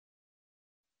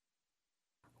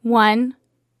1,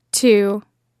 2,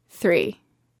 3.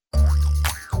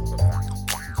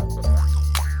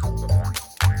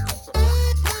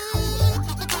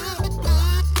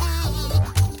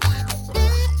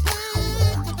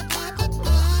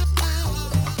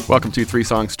 Welcome to Three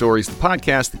Song Stories, the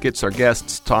podcast that gets our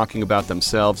guests talking about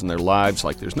themselves and their lives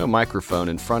like there's no microphone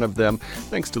in front of them,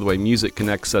 thanks to the way music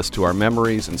connects us to our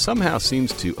memories and somehow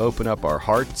seems to open up our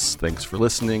hearts. Thanks for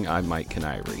listening. I'm Mike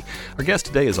Canary. Our guest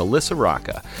today is Alyssa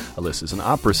Rocca. Alyssa is an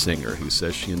opera singer who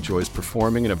says she enjoys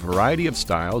performing in a variety of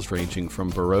styles ranging from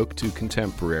Baroque to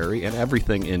contemporary and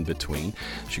everything in between.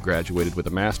 She graduated with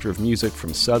a Master of Music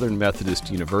from Southern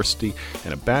Methodist University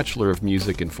and a Bachelor of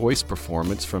Music in Voice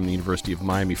Performance from the University of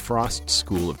Miami Frost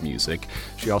School of Music.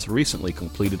 She also recently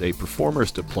completed a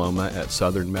performer's diploma at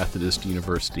Southern Methodist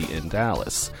University in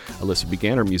Dallas. Alyssa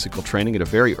began her musical training at a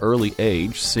very early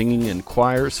age, singing in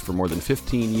choirs for more than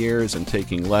 15 years and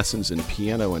taking lessons in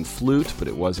piano and flute, but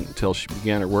it wasn't until she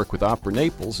began her work with Opera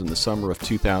Naples in the summer of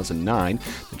 2009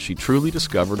 that she truly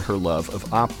discovered her love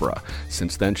of opera.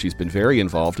 Since then, she's been very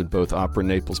involved in both Opera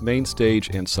Naples main stage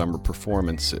and summer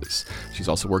performances. She's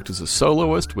also worked as a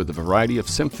soloist with a variety of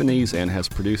symphonies and has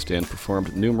produced and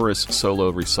performed numerous solo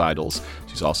recitals.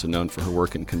 She's also known for her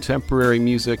work in contemporary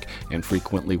music and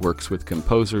frequently works with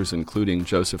composers including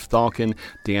Joseph Thalken,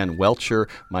 Dan Welcher,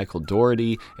 Michael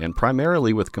Dougherty, and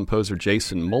primarily with composer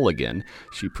Jason Mulligan.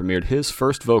 She premiered his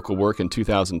first vocal work in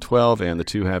 2012, and the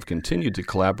two have continued to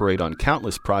collaborate on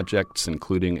countless projects,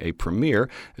 including a premiere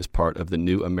as part of the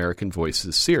New American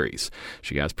Voices series.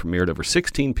 She has premiered over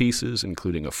 16 pieces,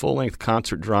 including a full-length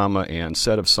concert drama and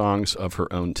set of songs of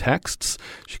her own texts.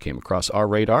 She came across our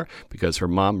radar because her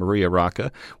mom, Maria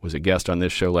Rocca, was a guest on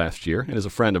this show last year and is a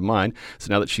friend of mine.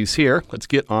 So now that she's here, let's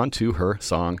get on to her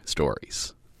song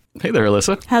stories. Hey there,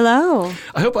 Alyssa. Hello.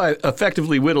 I hope I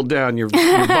effectively whittled down your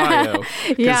bio.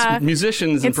 Yeah.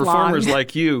 Musicians and performers long.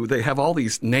 like you, they have all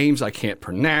these names I can't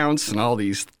pronounce and all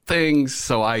these things,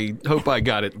 so I hope I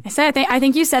got it. I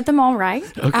think you said them all right.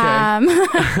 Okay.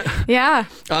 Yeah.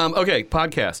 Okay,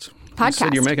 podcast. You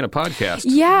said you're making a podcast.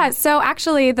 Yeah. So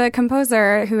actually, the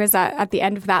composer who is at the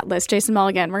end of that list, Jason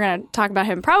Mulligan, we're going to talk about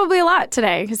him probably a lot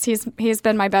today because he's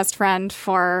been my best friend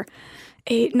for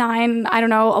 8, 9, I don't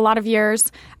know, a lot of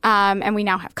years. And we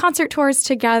now have concert tours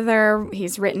together.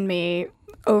 He's written me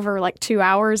over like 2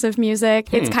 hours of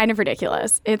music. It's kind of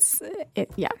ridiculous.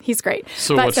 Yeah, he's great.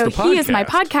 So what's the podcast? He is my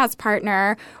podcast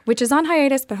partner, which is on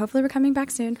hiatus, but hopefully we're coming back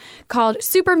soon, called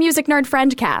Super Music Nerd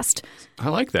Friendcast. I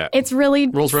like that. It's really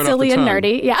Rolls right silly off the and tongue.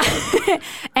 nerdy. Yeah.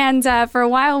 And for a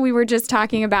while we were just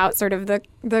talking about sort of the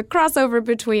crossover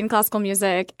between classical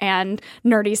music and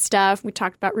nerdy stuff. We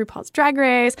talked about RuPaul's Drag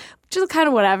Race, which is kind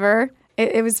of whatever.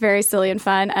 It was very silly and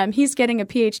fun. He's getting a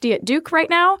PhD at Duke right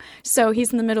now, so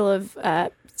he's in the middle of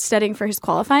studying for his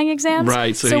qualifying exams.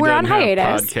 Right, so he we're on doesn't have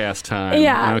hiatus. podcast time.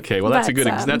 Yeah. Okay, well that's a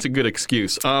good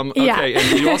excuse. Okay, Yeah.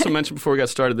 And you also mentioned before we got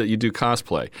started that you do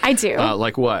cosplay. I do.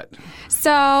 Like what?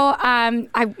 So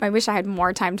I wish I had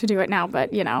more time to do it now, but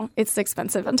it's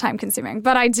expensive and time consuming.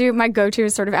 But I do. My go-to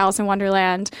is sort of Alice in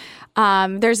Wonderland.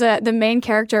 There's the main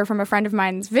character from a friend of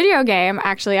mine's video game.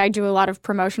 Actually, I do a lot of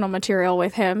promotional material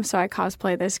with him, so I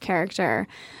cosplay this character.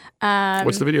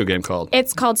 What's the video game called?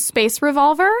 It's called Space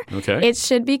Revolver. Okay. It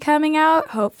should be coming out,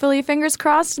 hopefully, fingers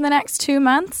crossed, in the next 2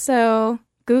 months. So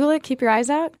Google it. Keep your eyes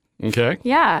out. Okay.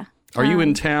 Yeah. Are you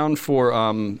in town for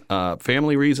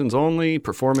family reasons only,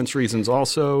 performance reasons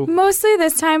also? Mostly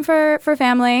this time for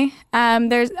family.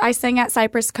 I sing at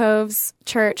Cypress Cove's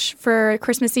church for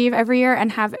Christmas Eve every year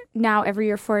and have now every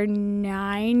year for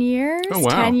 9 years, Oh,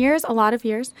 wow. 10 years, a lot of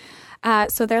years.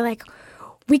 So they're like,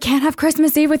 we can't have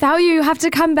Christmas Eve without you. You have to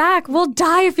come back. We'll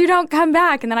die if you don't come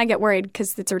back. And then I get worried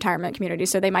because it's a retirement community,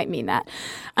 so they might mean that.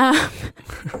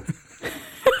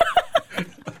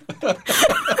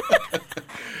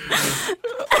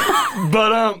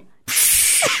 But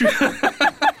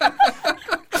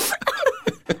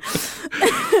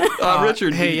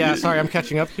Richard. Hey, yeah, sorry, I'm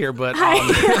catching up here, but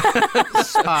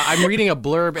I'm reading a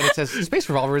blurb and it says Space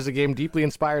Revolver is a game deeply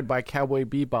inspired by Cowboy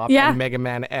Bebop and Mega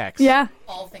Man X. Yeah.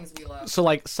 All things we love. So,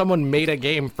 like, someone made a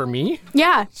game for me?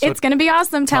 Yeah, So it's going to be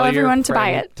awesome. Tell everyone to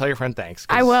buy it. Tell your friend thanks.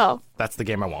 'cause I will. That's the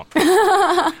game I want.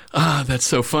 That's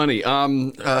so funny.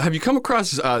 Have you come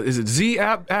across, is it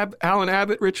Alan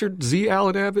Abbott, Richard? Z.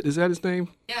 Alan Abbott? Is that his name?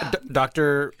 Yeah.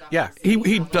 Dr. Yeah.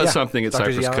 He does something at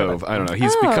Dr. Cypress Z. Cove. Alan I don't know.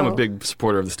 He's become a Oh. big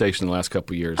supporter of the station the last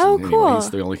couple of years. Oh, And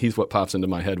cool. He's what pops into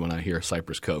my head when I hear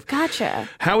Cypress Cove. Gotcha.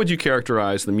 How would you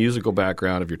characterize the musical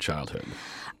background of your childhood?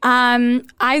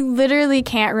 I literally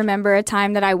can't remember a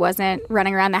time that I wasn't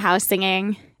running around the house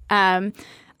singing.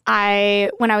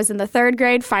 When I was in the 3rd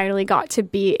grade, finally got to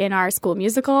be in our school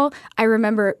musical. I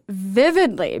remember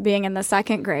vividly being in the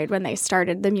 2nd grade when they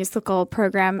started the musical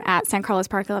program at San Carlos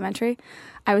Park Elementary.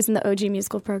 I was in the OG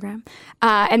musical program.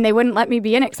 And they wouldn't let me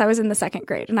be in it because I was in the 2nd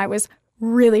grade. And I was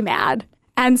really mad.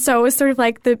 And so it was sort of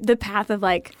like the path of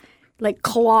like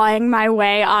clawing my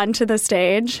way onto the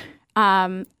stage.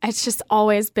 It's just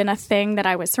always been a thing that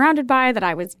I was surrounded by, that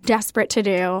I was desperate to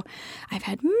do. I've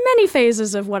had many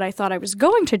phases of what I thought I was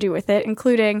going to do with it,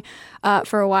 including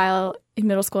for a while in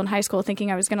middle school and high school thinking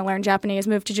I was going to learn Japanese,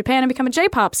 move to Japan, and become a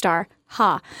J-pop star.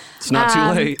 It's not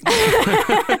too late.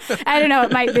 I don't know,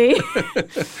 it might be.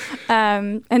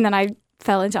 And then I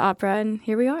fell into opera, and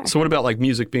here we are. So what about like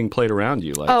music being played around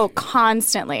you? Oh,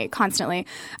 constantly.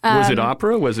 Was it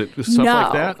opera? Was it stuff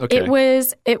like that? Okay.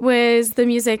 It was the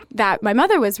music that my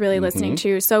mother was really listening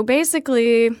to. So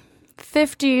basically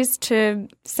 50s to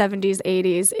 70s,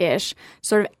 80s-ish,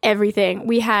 sort of everything.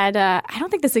 We had, I don't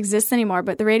think this exists anymore,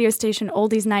 but the radio station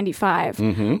Oldies 95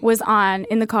 was on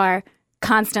in the car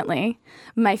constantly.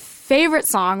 My favorite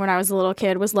song when I was a little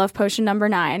kid was Love Potion No.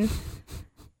 9.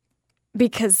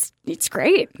 Because it's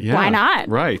great. Yeah, why not?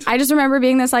 Right. I just remember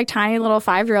being this like tiny little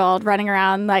 5-year-old running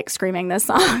around like screaming this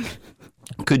song.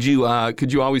 Could you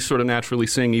always sort of naturally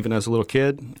sing even as a little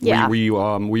kid? Yeah. Were you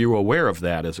aware of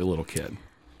that as a little kid?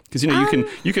 Because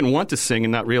you can want to sing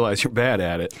and not realize you're bad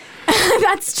at it.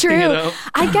 That's true. You know?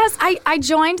 I guess I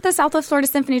joined the Southwest Florida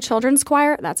Symphony Children's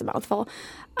Choir. That's a mouthful.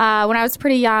 When I was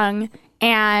pretty young,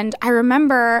 and I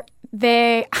remember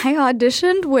I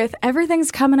auditioned with Everything's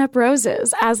Coming Up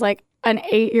Roses as like an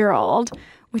 8-year-old,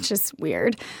 which is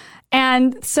weird.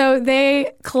 And so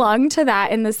they clung to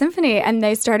that in the symphony, and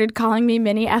they started calling me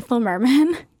Mini Ethel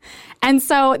Merman. And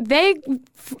so they,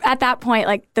 at that point,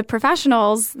 like the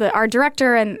professionals, our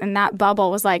director and that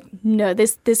bubble was like, no,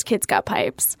 this kid's got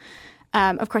pipes.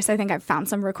 Of course, I think I've found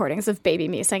some recordings of baby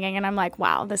me singing, and I'm like,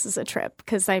 wow, this is a trip,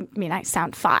 because I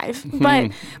sound 5.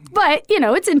 But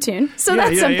it's in tune, so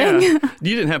that's something. Yeah.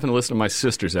 You didn't happen to listen to my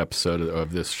sister's episode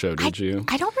of this show, did you?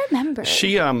 I don't remember.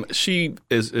 She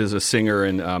is a singer,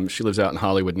 and she lives out in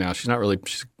Hollywood now.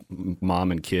 She's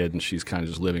mom and kid, and she's kind of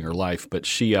just living her life. But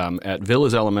she, at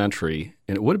Villas Elementary,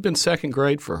 and it would have been 2nd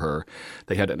grade for her,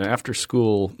 they had an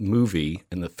after-school movie,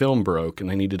 and the film broke, and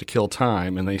they needed to kill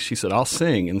time. And she said, I'll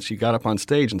sing. And she got up on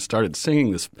stage and started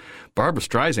singing this Barbra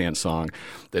Streisand song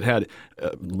that had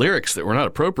lyrics that were not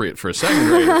appropriate for a 2nd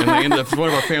grader. And they ended up, one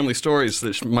of our family stories,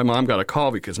 that my mom got a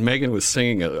call because Megan was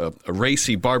singing a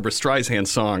racy Barbra Streisand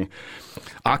song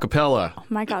a cappella. Oh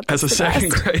my God, as a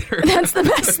 2nd grader. That's the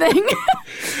best thing.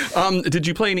 Did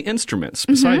you play any instruments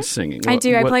besides singing? I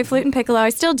do. I play flute and piccolo. I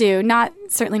still do.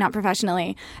 Certainly not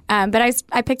professionally. But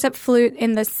I picked up flute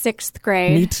in the 6th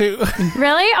grade. Me too.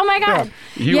 Really? Oh my God.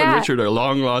 Yeah. You and Richard are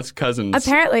long lost cousins.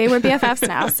 Apparently, we're BFFs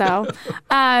now. So,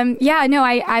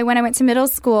 I when I went to middle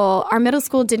school, our middle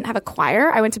school didn't have a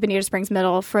choir. I went to Bonita Springs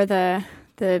Middle for the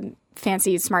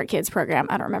fancy Smart Kids program.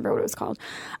 I don't remember what it was called.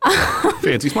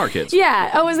 Fancy Smart Kids.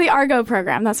 Yeah. Oh, it was the Argo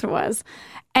program. That's what it was.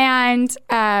 And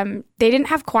they didn't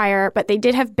have choir, but they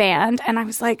did have band. And I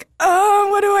was like, oh,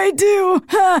 what do I do?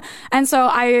 And so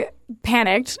I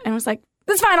panicked and was like,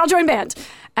 that's fine, I'll join band.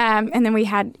 And then we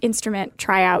had instrument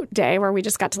tryout day where we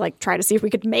just got to like try to see if we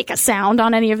could make a sound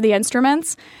on any of the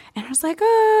instruments. And I was like,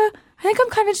 I think I'm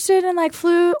kind of interested in like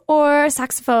flute or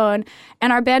saxophone.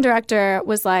 And our band director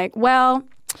was like, well,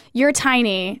 you're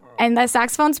tiny and the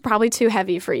saxophone's probably too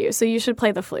heavy for you, so you should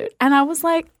play the flute. And I was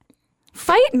like,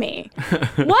 fight me.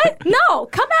 What? No,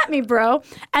 come at me, bro.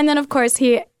 And then, of course,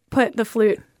 he put the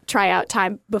flute tryout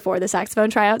time before the saxophone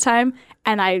tryout time,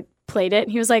 and I played it.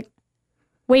 He was like,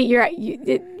 wait,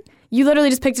 you literally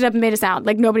just picked it up and made a sound.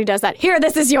 Like, nobody does that. Here,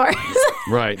 this is yours.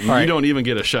 Right. You don't even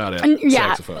get a shot at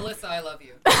saxophone. Melissa, I love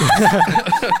you.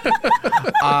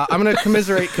 I'm going to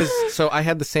commiserate because I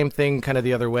had the same thing kind of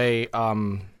the other way.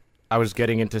 I was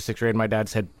getting into 6th grade and my dad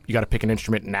said, you got to pick an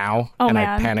instrument now. Oh, and man.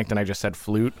 I panicked and I just said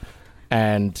flute.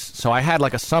 And so I had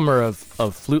like a summer of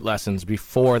flute lessons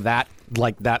before that,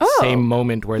 like that same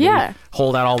moment where they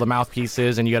hold out all the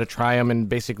mouthpieces and you got to try them and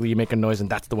basically you make a noise and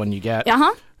that's the one you get.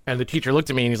 Uh-huh. And the teacher looked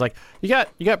at me and he's like, you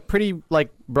got pretty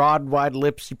like broad, wide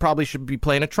lips. You probably should be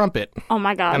playing a trumpet. Oh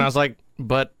my God. And I was like,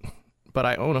 but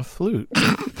I own a flute.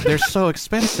 They're so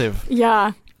expensive.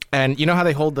 Yeah. And you know how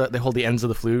they hold the ends of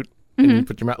the flute and you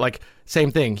put your mouth, like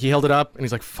same thing. He held it up and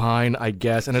he's like, fine, I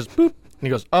guess. And it's boop. And he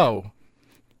goes, oh,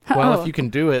 well, if you can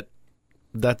do it,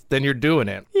 then you're doing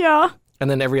it. Yeah. And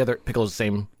then every other piccolo is the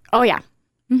same. Oh yeah.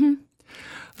 Mm-hmm.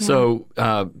 So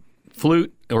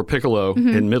flute or piccolo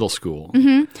in middle school.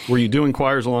 Were you doing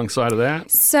choirs alongside of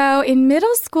that? So in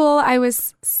middle school, I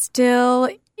was still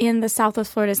in the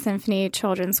Southwest Florida Symphony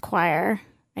Children's Choir,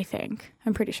 I think.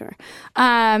 I'm pretty sure.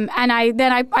 And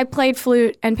I played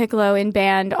flute and piccolo in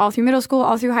band all through middle school,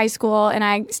 all through high school, and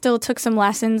I still took some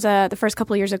lessons the first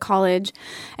couple of years of college.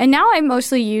 And now I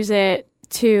mostly use it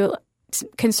to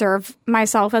conserve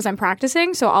myself as I'm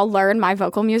practicing. So I'll learn my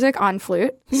vocal music on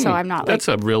flute. So I'm not That's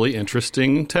a really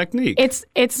interesting technique.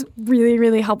 It's really,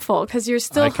 really helpful because you're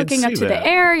still hooking up to the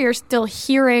air. You're still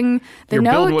hearing the notes.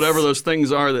 You're building whatever those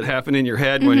things are that happen in your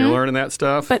head when you're learning that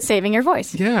stuff. But saving your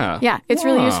voice. Yeah. Yeah, it's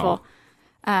really useful.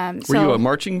 Were you a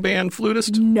marching band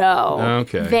flutist? No.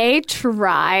 Okay. They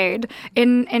tried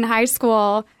in high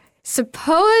school.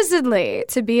 Supposedly,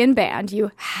 to be in band, you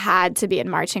had to be in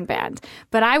marching band.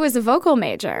 But I was a vocal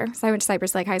major, so I went to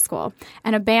Cypress Lake High School,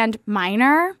 and a band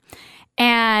minor,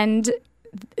 and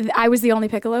I was the only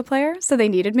piccolo player, so they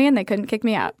needed me, and they couldn't kick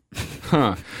me out.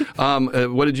 Huh.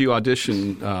 What did you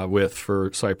audition with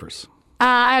for Cypress?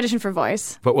 I auditioned for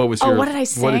voice. But what was your... what did I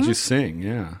sing? What did you sing?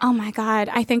 Yeah. Oh, my God.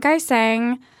 I think I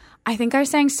sang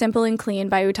Simple and Clean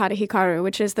by Utada Hikaru,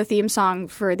 which is the theme song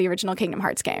for the original Kingdom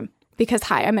Hearts game. Because,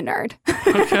 hi, I'm a nerd.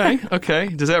 Okay.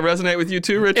 Does that resonate with you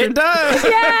too, Richard? It does.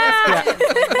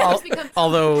 Yeah.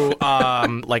 Although,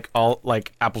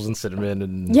 like apples and cinnamon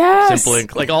and yes. simple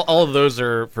and all of those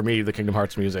are for me the Kingdom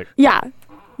Hearts music. Yeah,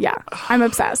 I'm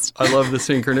obsessed. I love the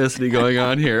synchronicity going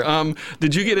on here.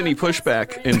 Did you get any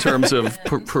pushback in terms of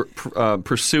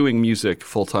pursuing music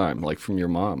full time, like from your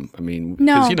mom? I mean,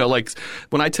 no. Because like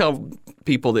when I tell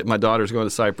people that my daughter's going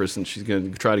to Cypress and she's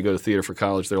going to try to go to theater for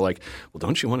college, they're like, well,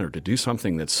 don't you want her to do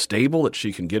something that's stable, that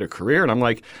she can get a career? And I'm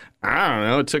like, I don't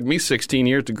know. It took me 16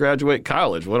 years to graduate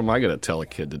college. What am I going to tell a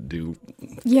kid to do?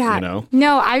 Yeah. You know?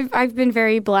 No, I've been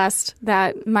very blessed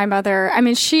that my mother, I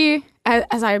mean, she,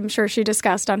 as I'm sure she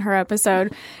discussed on her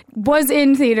episode, was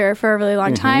in theater for a really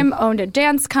long time, owned a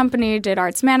dance company, did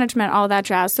arts management, all that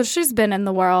jazz. So she's been in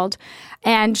the world.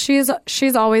 And she's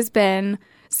always been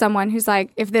someone who's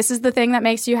like, if this is the thing that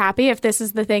makes you happy, if this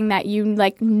is the thing that you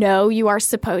know you are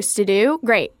supposed to do,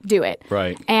 great, do it.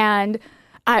 Right. And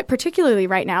particularly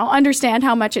right now, understand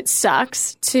how much it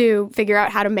sucks to figure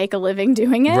out how to make a living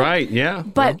doing it. Right, yeah.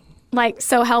 But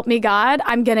so help me God,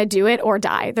 I'm going to do it or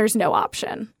die. There's no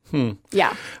option.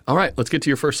 Yeah. All right, let's get to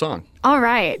your first song. All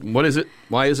right. What is it?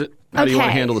 Why is it? How do you want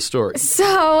to handle the story?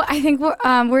 So I think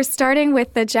we're starting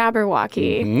with the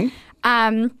Jabberwocky.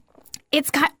 It's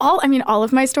all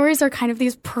of my stories are kind of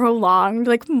these prolonged,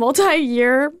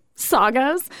 multi-year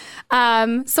sagas. So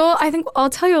I think I'll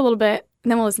tell you a little bit,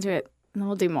 and then we'll listen to it, and then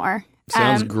we'll do more.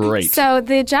 Sounds great. So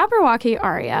the Jabberwocky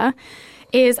aria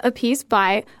is a piece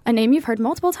by a name you've heard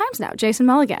multiple times now, Jason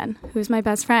Mulligan, who's my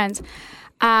best friend.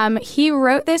 He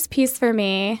wrote this piece for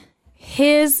me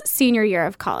his senior year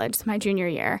of college, my junior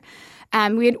year.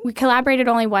 We collaborated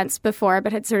only once before,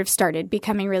 but had sort of started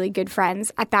becoming really good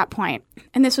friends at that point.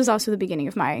 And this was also the beginning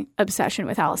of my obsession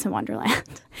with Alice in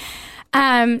Wonderland.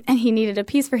 And he needed a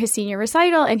piece for his senior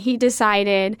recital, and he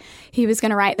decided he was going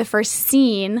to write the first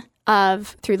scene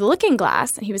of Through the Looking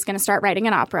Glass, and he was going to start writing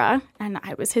an opera, and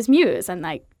I was his muse. And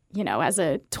as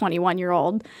a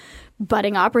 21-year-old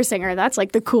budding opera singer, that's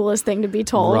the coolest thing to be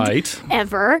told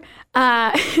ever.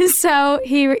 So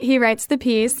he writes the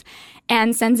piece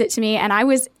and sends it to me. And I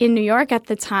was in New York at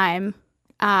the time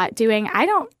doing, I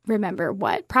don't remember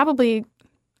what, probably,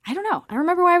 I don't know. I don't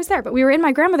remember why I was there, but we were in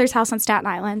my grandmother's house on Staten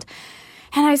Island.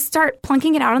 And I start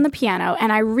plunking it out on the piano.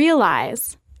 And I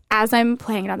realize, as I'm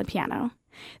playing it on the piano,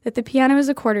 that the piano is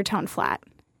a quarter tone flat.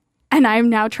 And I'm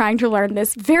now trying to learn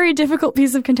this very difficult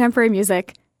piece of contemporary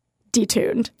music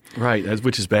detuned. Right,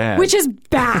 which is bad. Which is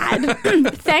bad.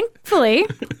 Thankfully,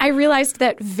 I realized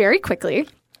that very quickly.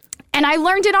 And I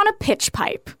learned it on a pitch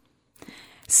pipe.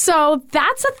 So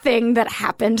that's a thing that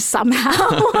happened somehow.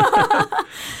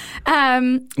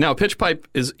 Now, pitch pipe,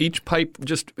 is each pipe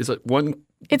is it one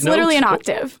It's note? Literally an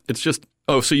octave. It's just,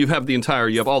 so you have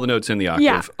all the notes in the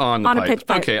octave on the pipe. A pitch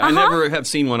pipe. Okay, I never have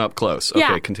seen one up close.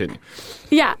 Okay, continue.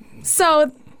 Yeah,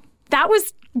 so that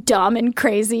was dumb and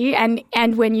crazy. And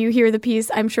when you hear the piece,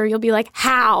 I'm sure you'll be like,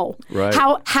 how? Right.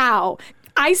 How?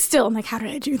 I still am like, how did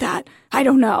I do that? I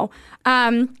don't know.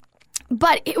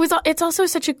 But it's also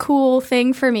such a cool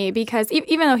thing for me because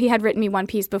even though he had written me one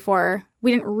piece before,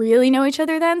 we didn't really know each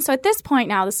other then. So at this point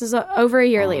now, this is over a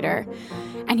year later,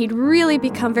 and he'd really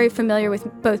become very familiar with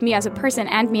both me as a person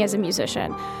and me as a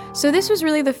musician. So this was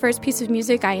really the first piece of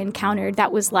music I encountered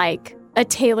that was like a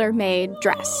tailor-made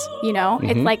dress,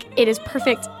 It's it is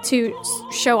perfect to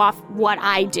show off what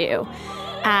I do.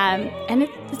 And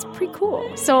it's pretty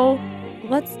cool. So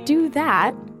let's do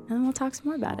that. And then we'll talk some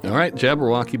more about it. All right,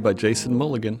 Jabberwocky by Jason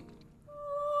Mulligan.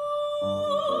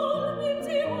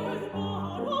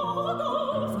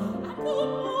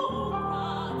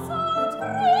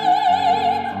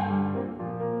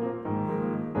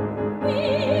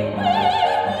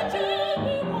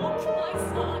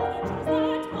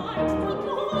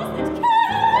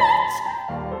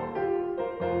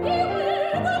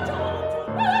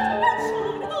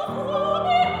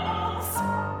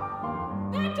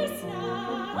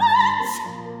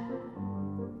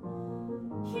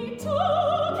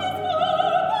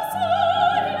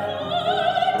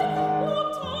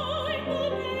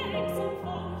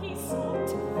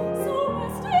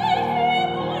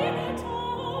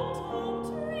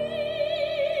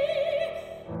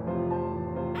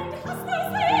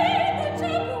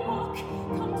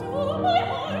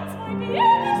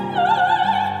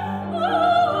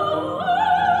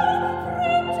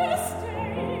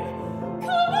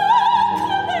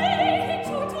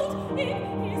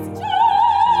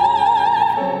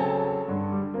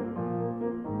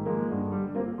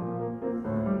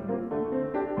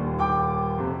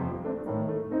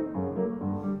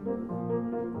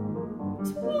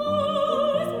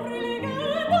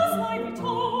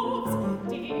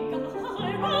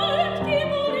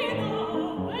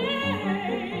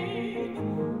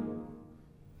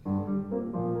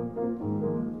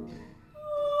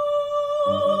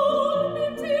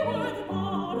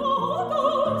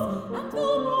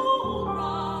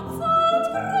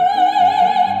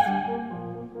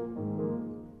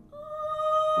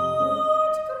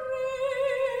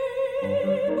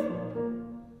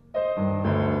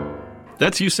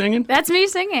 That's you singing? That's me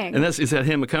singing. And is that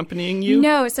him accompanying you?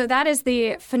 No, so that is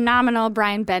the phenomenal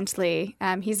Brian Bentley.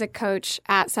 He's a coach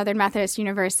at Southern Methodist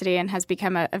University and has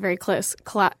become a very close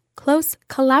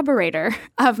collaborator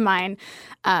of mine.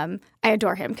 I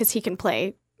adore him because he can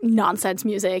play nonsense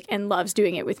music and loves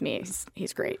doing it with me.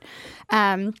 He's great.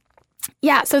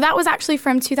 Yeah, so that was actually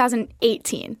from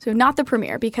 2018. So not the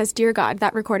premiere because, dear God,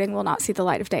 that recording will not see the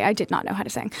light of day. I did not know how to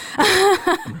sing.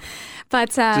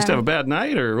 But just have a bad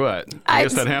night or what? I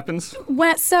guess that happens. When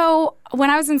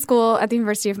I was in school at the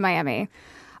University of Miami,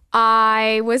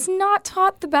 I was not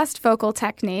taught the best vocal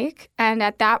technique, and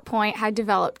at that point had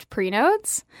developed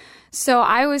prenodes. So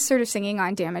I was sort of singing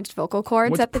on damaged vocal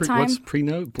cords at the time. What's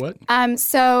prenode? What?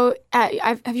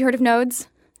 Have you heard of nodes?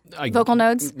 Vocal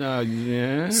nodes?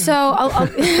 Yeah. So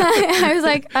I was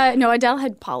like, no, Adele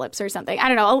had polyps or something. I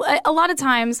don't know. A lot of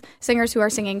times singers who are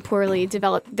singing poorly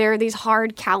there are these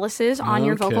hard calluses on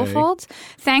your vocal folds.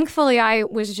 Thankfully, I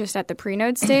was just at the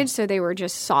prenode stage, so they were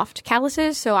just soft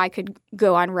calluses, so I could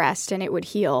go on rest and it would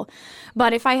heal.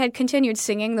 But if I had continued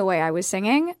singing the way I was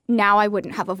singing, now I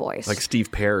wouldn't have a voice. Like Steve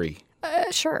Perry.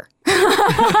 Sure.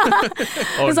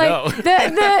 Oh, no.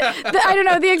 I don't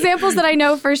know. The examples that I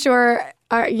know for sure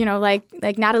are,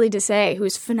 like Natalie Dessay,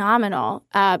 who's phenomenal,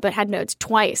 but had nodes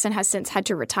twice and has since had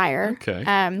to retire.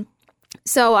 Okay.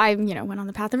 So I, went on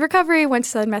the path of recovery, went to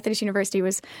Southern Methodist University,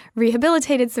 was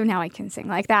rehabilitated, so now I can sing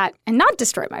like that and not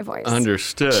destroy my voice.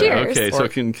 Understood. Cheers.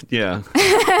 Okay, yeah.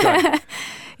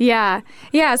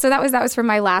 Yeah, so that was from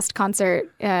my last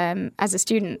concert as a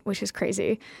student, which is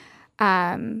crazy. But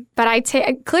I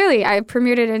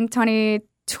premiered it in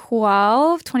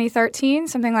 2012, 2013,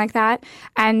 something like that.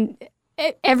 And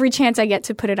every chance I get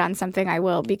to put it on something, I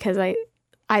will, because I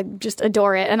just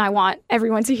adore it and I want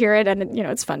everyone to hear it. And,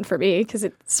 it's fun for me because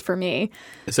it's for me.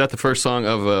 Is that the first song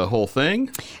of a whole thing?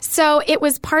 So it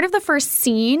was part of the first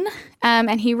scene.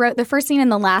 And he wrote the first scene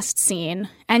and the last scene.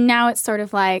 And now it's sort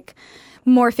of like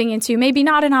morphing into maybe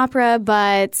not an opera,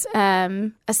 but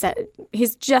a set.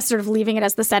 He's just sort of leaving it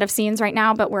as the set of scenes right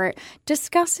now, but we're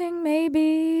discussing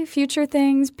maybe future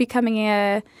things,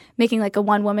 making like a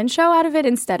one-woman show out of it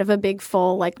instead of a big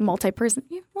full like multi-person.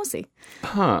 Yeah, we'll see.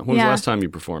 When was the last time you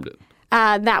performed it?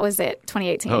 That was it,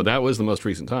 2018. Oh, that was the most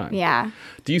recent time. Yeah.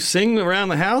 Do you sing around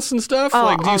the house and stuff?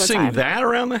 Oh, do you sing time. That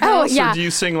around the house? Oh, yeah. Or do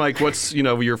you sing like what's,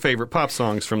 your favorite pop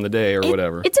songs from the day or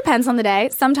whatever? It depends on the day.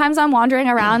 Sometimes I'm wandering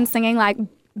around singing like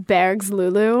Berg's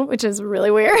Lulu, which is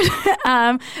really weird.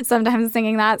 Sometimes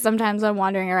singing that. Sometimes I'm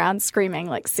wandering around screaming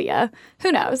like Sia.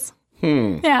 Who knows?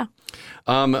 Yeah.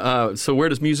 So where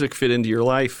does music fit into your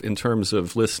life in terms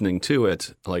of listening to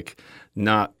it? Like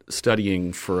not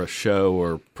studying for a show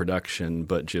or production,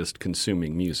 but just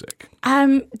consuming music?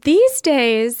 These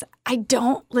days, I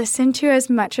don't listen to as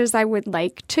much as I would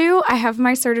like to. I have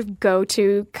my sort of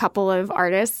go-to couple of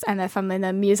artists, and if I'm in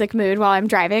the music mood while I'm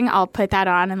driving, I'll put that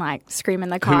on and like scream in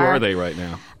the car. Who are they right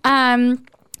now?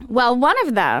 Well, one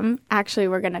of them, actually,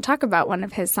 we're going to talk about one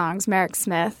of his songs, Merrick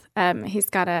Smith. He's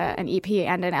got an EP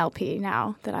and an LP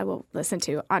now that I will listen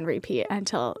to on repeat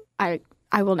until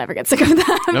I will never get sick of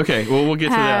them. Okay, well, we'll get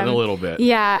to that in a little bit.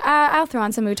 Yeah, I'll throw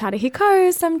on some Utada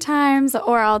Hikaru sometimes,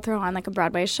 or I'll throw on like a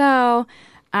Broadway show.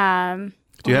 Do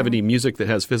you have any music that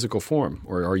has physical form,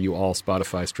 or are you all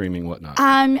Spotify streaming, whatnot?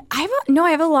 I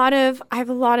have a lot of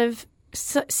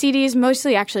CDs,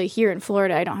 mostly actually here in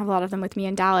Florida. I don't have a lot of them with me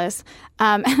in Dallas,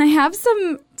 and I have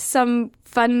some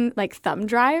fun like thumb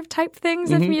drive type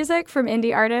things of music from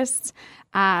indie artists.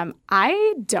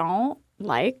 I don't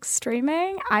like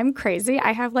streaming. I'm crazy.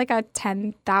 I have like a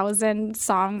 10,000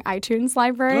 song iTunes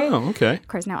library. Oh, okay. Of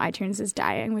course, now iTunes is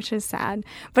dying, which is sad.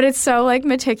 But it's so like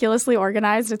meticulously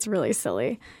organized. It's really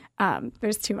silly.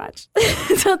 There's too much.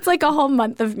 So it's like a whole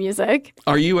month of music.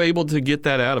 Are you able to get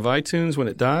that out of iTunes when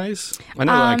it dies? I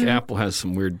know like Apple has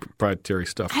some weird proprietary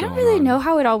stuff going on. I don't really know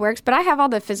how it all works, but I have all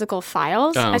the physical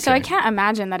files. Oh, okay. So I can't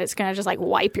imagine that it's going to just like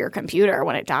wipe your computer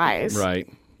when it dies. Right.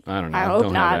 I don't know. I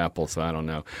don't not. have Apple, so I don't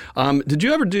know. Did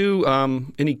you ever do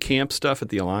any camp stuff at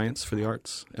the Alliance for the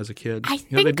Arts as a kid? I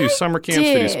think they do summer camps,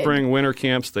 did. they do spring, winter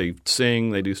camps, they sing,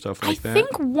 they do stuff like that. I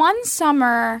think one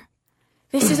summer,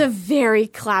 this is a very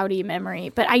cloudy memory,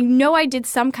 but I know I did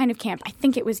some kind of camp. I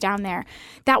think it was down there.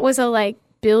 That was a like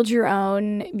build your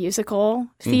own musical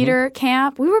theater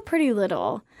camp. We were pretty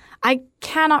little. I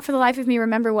cannot for the life of me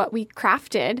remember what we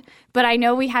crafted, but I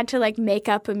know we had to like make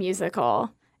up a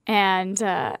musical and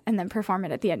then perform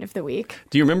it at the end of the week.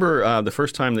 Do you remember the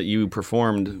first time that you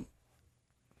performed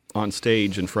on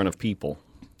stage in front of people?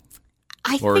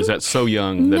 Or is that so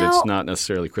young that it's not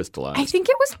necessarily crystallized? I think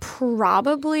it was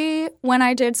probably when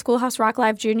I did Schoolhouse Rock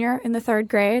Live Junior in the 3rd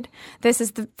grade. This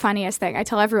is the funniest thing. I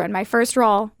tell everyone, my first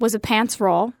role was a pants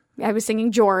role. I was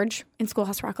singing George in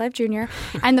Schoolhouse Rock Live Junior.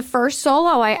 And the first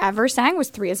solo I ever sang was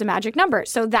 3 is a Magic Number.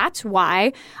 So that's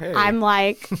why I'm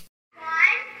like... 1,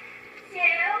 2,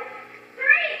 3.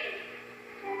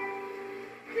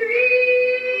 3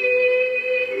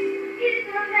 is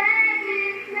the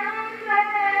magic number.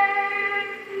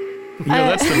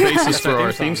 That's the basis for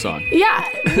our theme song. Yeah.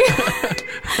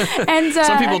 And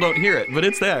some people don't hear it, but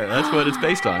it's there. That's what it's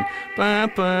based on.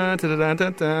 Ba, ba, da, da, da,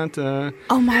 da, da.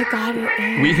 Oh my God, it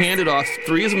is. We handed off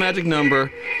 3 is a Magic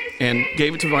Number and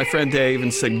gave it to my friend Dave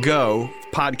and said, go,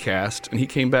 podcast. And he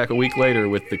came back a week later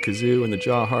with the kazoo and the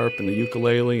jaw harp and the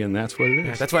ukulele, and that's what it is.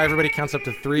 Yeah, that's why everybody counts up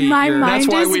to 3. That's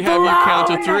why we have you count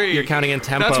to 3. You're counting in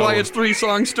tempo. That's why it's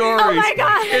 3-song stories. Oh my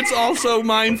God. It's also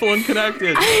mindful and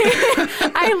connected.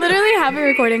 I literally have a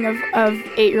recording of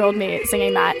 8-year-old me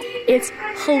singing that. It's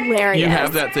hilarious. You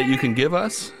have that you can give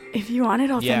us? If you want it,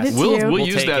 I'll send it to you. We'll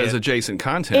use that as adjacent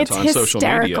content on social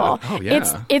media. Oh,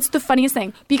 yeah. It's the funniest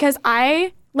thing because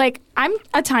I'm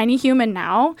a tiny human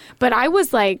now, but I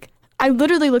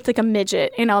literally looked like a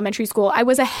midget in elementary school. I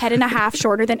was a head and a half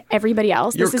shorter than everybody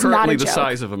else. You're this is not a joke. You're currently the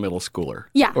size of a middle schooler.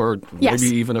 Yeah. Or maybe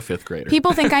even a 5th grader.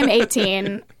 People think I'm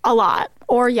 18 a lot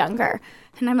or younger.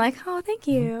 And I'm like, oh, thank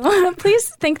you. Please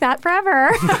think that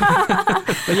forever.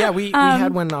 But yeah, we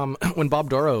had when Bob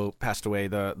Doro passed away,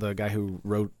 the guy who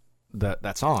wrote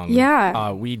that song.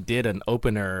 Yeah. We did an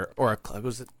opener, or it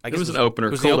was an opener.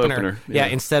 It was cold the opener. Opener. Yeah.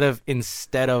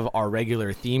 Instead of our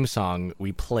regular theme song,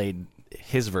 we played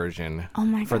his version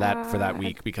for that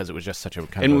week because it was just such a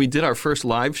kind and we did our first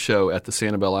live show at the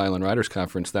Sanibel Island Writers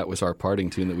Conference. That was our parting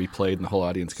tune that we played, and the whole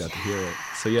audience got to hear it.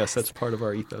 So yes, that's part of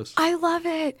our ethos. I love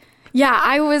it. Yeah,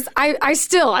 I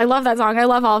love that song. I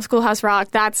love all of Schoolhouse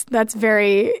Rock. That's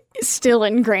very still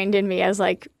ingrained in me as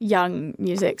like young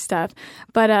music stuff.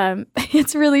 But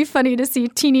it's really funny to see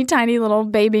teeny tiny little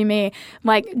baby me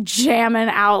like jamming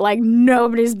out like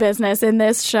nobody's business in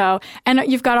this show. And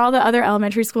you've got all the other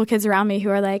elementary school kids around me who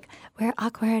are like, we're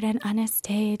awkward and on a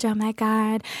stage. Oh my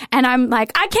God. And I'm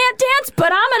like, I can't dance,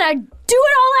 but I'm going to do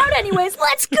it all out anyways.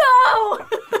 Let's go.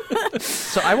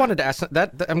 So I wanted to ask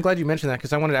that. I'm glad you mentioned that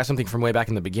because I wanted to ask something from way back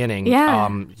in the beginning. Yeah.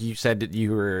 You said that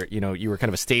you were kind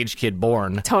of a stage kid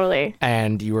born. Totally.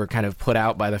 And you were kind of put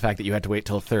out by the fact that you had to wait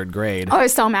till 3rd grade. Oh, I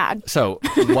was so mad. So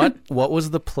what was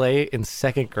the play in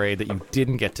 2nd grade that you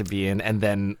didn't get to be in? And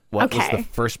then what was the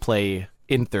first play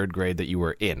in 3rd grade that you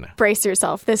were in? Brace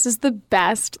yourself. This is the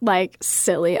best, like,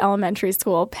 silly elementary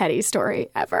school petty story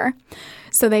ever.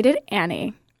 So they did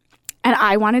Annie, and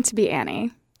I wanted to be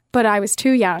Annie, but I was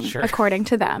too young, according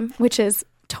to them, which is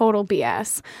total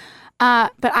BS.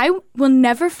 But I will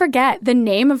never forget the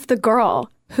name of the girl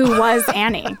who was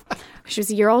Annie. She was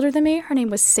a year older than me. Her name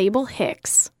was Sable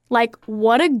Hicks. Like,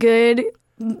 what a good...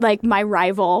 like my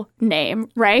rival name,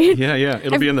 right? Yeah.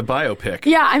 It'll be in the biopic.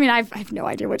 Yeah, I mean, I have no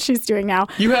idea what she's doing now.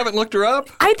 You haven't looked her up?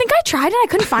 I think I tried and I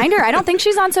couldn't find her. I don't think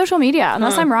she's on social media,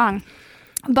 unless I'm wrong.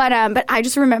 But I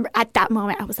just remember at that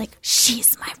moment, I was like,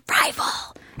 she's my rival.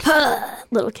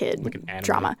 Little kid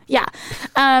drama. Yeah.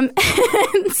 And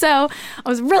so I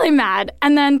was really mad.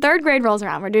 And then 3rd grade rolls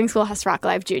around. We're doing Schoolhouse Rock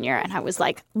Live Junior. And I was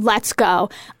like, let's go.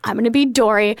 I'm going to be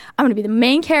Dory. I'm going to be the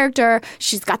main character.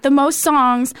 She's got the most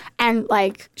songs. And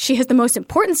like, she has the most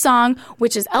important song,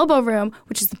 which is Elbow Room,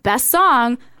 which is the best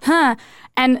song.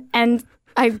 And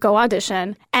I go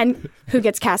audition. And who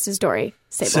gets cast as Dory?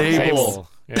 Sable.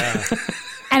 Yeah.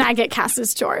 And I get cast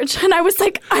as George. And I was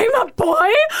like, I'm a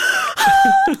boy?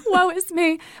 Woe is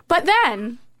me. But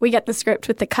then we get the script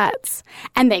with the cuts.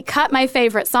 And they cut my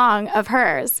favorite song of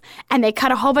hers. And they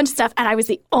cut a whole bunch of stuff. And I was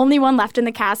the only one left in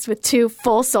the cast with 2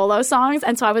 full solo songs.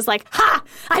 And so I was like, ha!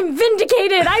 I'm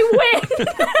vindicated! I win!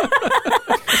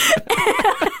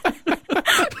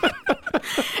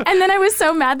 And then I was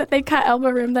so mad that they cut Elbow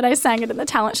Room that I sang it in the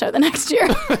talent show the next year.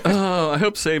 Oh, I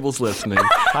hope Sable's listening.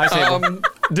 Hi, Sable.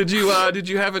 Did you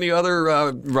have any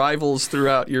other rivals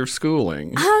throughout your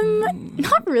schooling?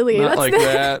 Not really. Not like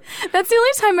that. That's the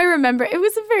only time I remember. It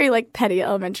was a very like petty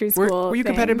elementary school. Were you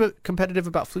thing. competitive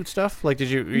about flute stuff? Like, did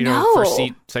you No. first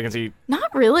seat, second seat?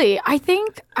 Not really. I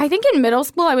think in middle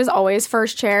school I was always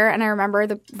first chair, and I remember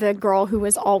the girl who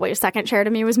was always second chair to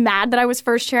me was mad that I was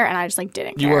first chair, and I just like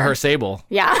didn't care. You were her Sable.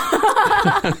 Yeah.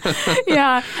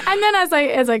 Yeah. And then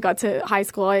as I got to high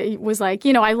school, I was like,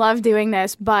 I love doing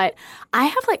this, but I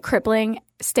have like crippling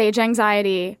stage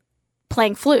anxiety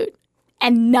playing flute.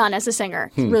 and none as a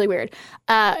singer. It's really weird.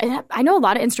 And I know a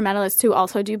lot of instrumentalists who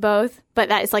also do both, but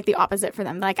that is like the opposite for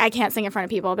them. Like, I can't sing in front of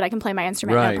people, but I can play my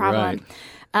instrument, no problem.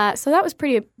 Right. So that was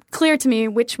pretty clear to me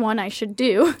which one I should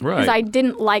do. Because I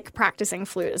didn't like practicing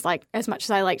flute as much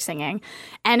as I liked singing.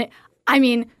 And I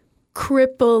mean,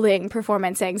 crippling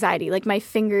performance anxiety. Like, my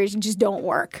fingers just don't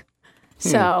work.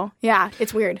 So, yeah,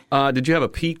 it's weird. Did you have a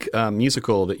peak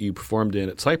musical that you performed in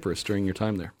at Cypress during your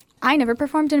time there? I never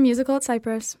performed in a musical at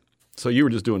Cypress. So you were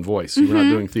just doing voice. You were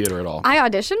not doing theater at all. I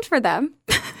auditioned for them.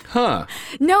 Huh.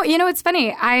 No, you know, it's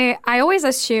funny. I always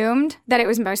assumed that it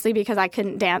was mostly because I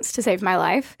couldn't dance to save my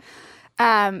life.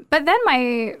 But then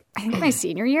I think my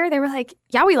senior year, they were like,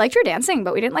 yeah, we liked your dancing,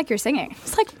 but we didn't like your singing.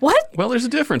 It's like, what? Well, there's a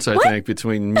difference, I think,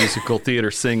 between musical theater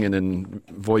singing and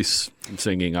voice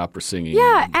singing, opera singing.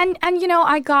 Yeah, and you know,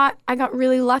 I got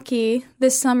really lucky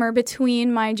this summer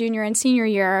between my junior and senior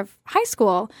year of high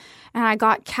school, and I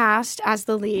got cast as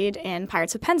the lead in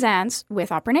Pirates of Penzance with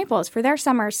Opera Naples for their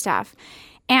summer stuff.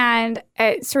 And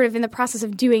sort of in the process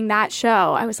of doing that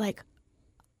show, I was like,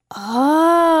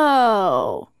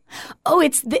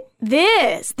 it's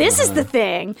this is the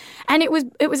thing. And it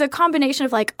was a combination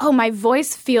of like, oh, my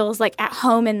voice feels like at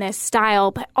home in this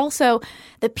style, but also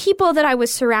the people that I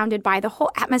was surrounded by, the whole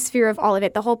atmosphere of all of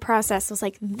it, the whole process was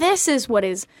like, this is what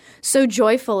is so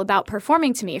joyful about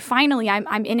performing to me. Finally,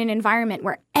 I'm in an environment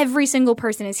where every single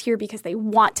person is here because they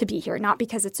want to be here, not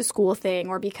because it's a school thing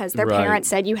or because their parents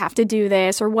said you have to do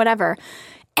this or whatever.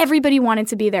 Everybody wanted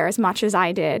to be there as much as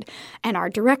I did. And our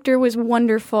director was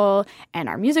wonderful, and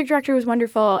our music director was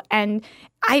wonderful. And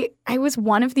I was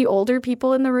one of the older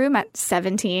people in the room at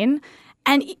 17.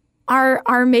 And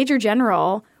our major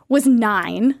general was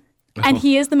 9. And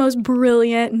he is the most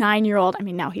brilliant 9-year-old. I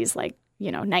mean, now he's like,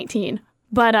 19.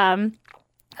 But, I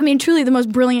mean, truly the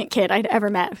most brilliant kid I'd ever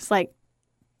met. It was like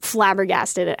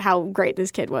flabbergasted at how great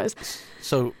this kid was.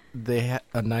 So a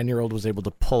 9-year-old was able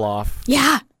to pull off...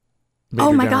 Yeah.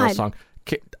 Major General song.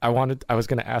 I was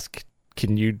going to ask,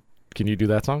 can you do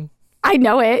that song? I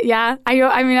know it, yeah.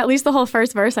 I mean, at least the whole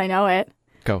first verse, I know it.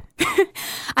 Go.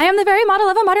 I am the very model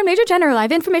of a modern major general. I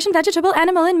have information, vegetable,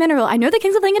 animal, and mineral. I know the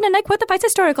kings of Lincoln, and I quote the fights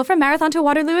historical from Marathon to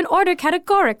Waterloo in order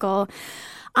categorical.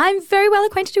 I'm very well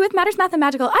acquainted with matters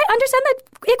mathematical. I understand the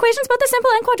equations both the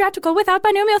simple and quadratical. Without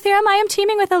binomial theorem, I am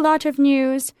teeming with a lot of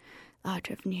news.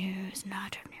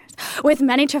 With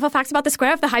many trivial facts about the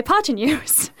square of the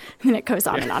hypotenuse. And then it goes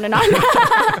on and on and on.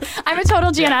 I'm a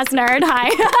total GNS nerd. Hi.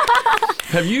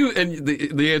 Have you, and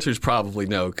the answer is probably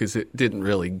no, because it didn't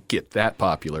really get that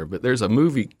popular, but there's a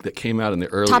movie that came out in the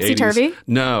early 80s. Topsy-Turvy?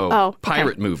 No.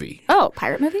 Pirate movie. Oh,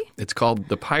 pirate movie? It's called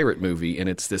The Pirate Movie, and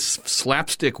it's this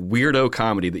slapstick weirdo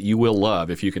comedy that you will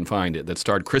love if you can find it, that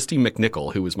starred Christy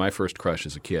McNichol, who was my first crush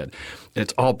as a kid. And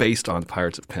it's all based on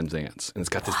Pirates of Penzance. And it's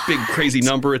got this big crazy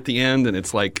number at the end, and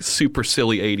it's like super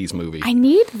silly 80s movie. I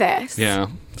need this. Yeah,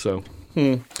 so.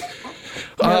 Can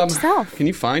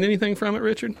you find anything from it,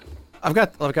 Richard? I've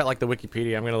got like the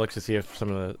Wikipedia. I'm going to look to see if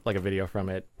some of the, like a video from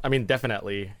it. I mean,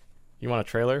 definitely. You want a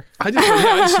trailer? I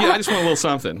just want a little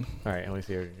something. All right, let me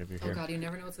see if you're here. Oh God, you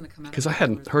never know what's going to come out. Because I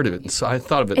hadn't heard of it, and so I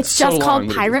thought of it it's so long. It's just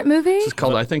called Pirate Movie? It's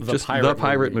called, I think, just The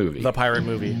Pirate Movie. The Pirate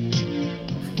Movie.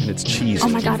 And it's cheesy. Oh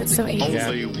my God, it's so 80s.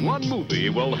 Only one movie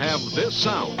will have this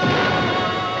sound.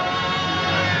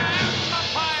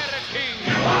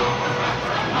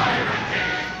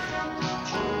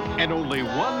 And only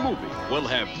one movie will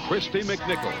have Christy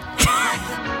McNichol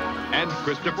and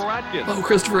Christopher Atkins. Oh,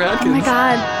 Christopher Atkins. Oh my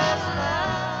God.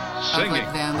 Of Singing.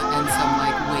 like them and some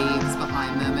like waves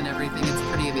behind them and everything. It's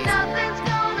pretty amazing. Nothing's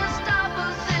gonna stop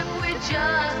us if we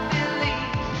just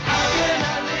believe.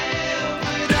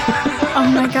 Oh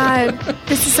my God.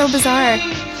 This is so bizarre.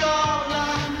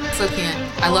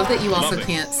 I love that you also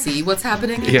can't see what's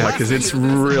happening. Yeah, because it's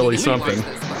really something.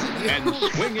 And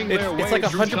swinging their It's like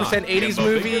 100% 80s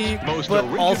movie, but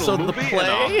also the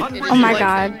play. Oh my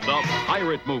God. The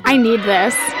Pirate Movie. I need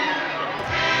this.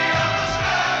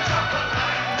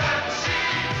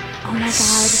 Oh my God.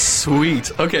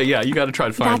 Sweet. Okay, yeah, you got to try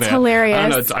to find that. That's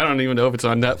hilarious. I don't even know if it's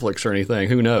on Netflix or anything.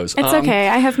 Who knows? It's okay.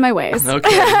 I have my ways. Okay,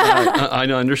 I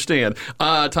understand.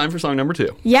 Time for song number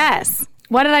 2. Yes.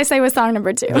 What did I say was song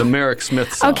number 2? The Merrick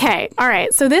Smith song. Okay. All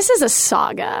right. So this is a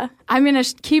saga. I'm going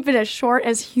to keep it as short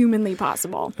as humanly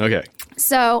possible. Okay.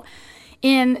 So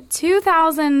in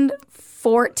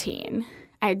 2014,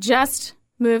 I just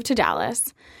moved to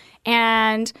Dallas,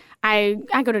 and I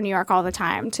go to New York all the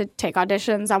time to take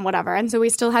auditions on whatever. And so we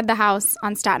still had the house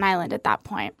on Staten Island at that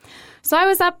point. So I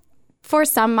was up for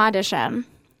some audition,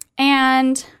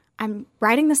 and I'm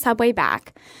riding the subway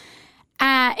back.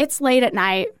 It's late at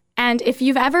night. And if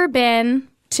you've ever been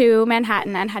to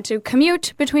Manhattan and had to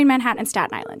commute between Manhattan and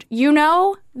Staten Island. You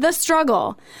know the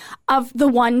struggle of the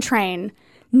one train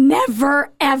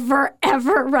never, ever,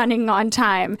 ever running on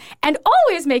time and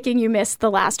always making you miss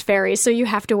the last ferry, so you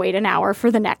have to wait an hour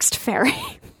for the next ferry.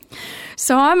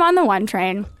 So I'm on the one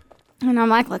train, and I'm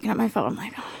like looking at my phone. I'm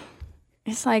like, oh,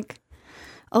 it's like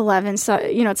 11. So,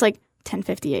 you know, it's like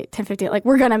 10:58. Like,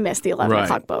 we're going to miss the 11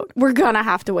 o'clock boat. We're going to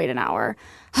have to wait an hour.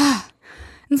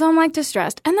 And so I'm like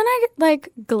distressed. And then I like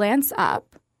glance up.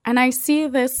 And I see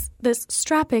this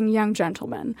strapping young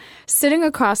gentleman sitting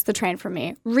across the train from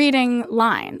me, reading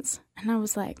lines. And I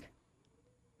was like,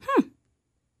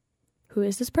 who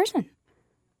is this person?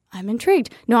 I'm intrigued.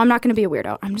 No, I'm not going to be a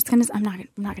weirdo. I'm not going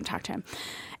to talk to him.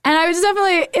 And I was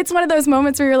definitely, it's one of those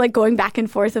moments where you're like going back and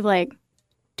forth of like,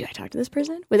 do I talk to this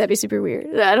person? Would that be super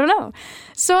weird? I don't know.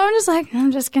 So I'm just like,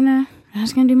 I'm just gonna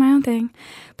do my own thing.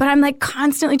 But I'm like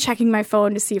constantly checking my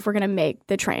phone to see if we're going to make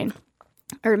the train.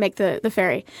 Or make the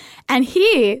ferry. And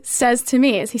he says to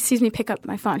me, as he sees me pick up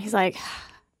my phone, he's like,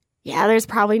 yeah, there's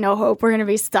probably no hope. We're going to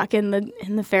be stuck in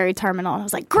the ferry terminal. And I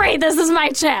was like, great, this is my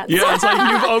chance. Yeah, it's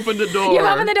like you've opened the door. You've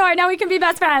opened the door. Now we can be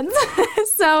best friends.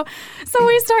 So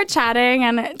we start chatting,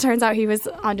 and it turns out he was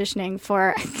auditioning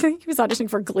for, I think he was auditioning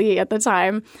for Glee at the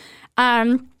time.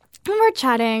 And we're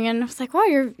chatting, and I was like, wow,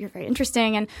 you're very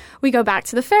interesting. And we go back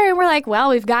to the ferry, and we're like, well,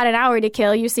 we've got an hour to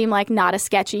kill. You seem like not a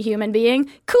sketchy human being.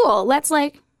 Cool. Let's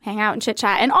like hang out and chit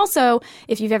chat. And also,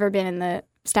 if you've ever been in the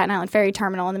Staten Island ferry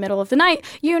terminal in the middle of the night,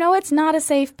 you know it's not a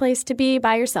safe place to be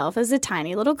by yourself as a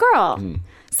tiny little girl.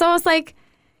 So I was like,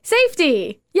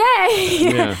 safety. Yay.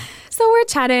 Yeah. So we're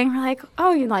chatting. We're like,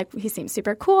 oh, he seems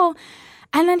super cool.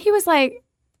 And then he was like,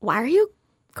 why are you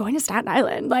going to Staten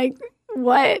Island? Like,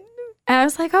 what? And I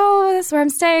was like, oh, this is where I'm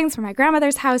staying. It's where my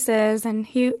grandmother's house is. And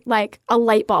he, like, a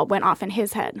light bulb went off in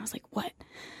his head. And I was like, what?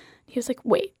 He was like,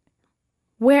 wait,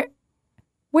 where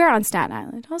on Staten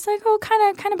Island? I was like, oh,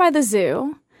 kind of by the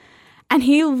zoo. And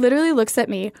he literally looks at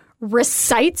me,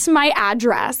 recites my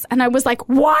address. And I was like,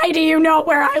 why do you know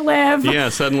where I live? Yeah,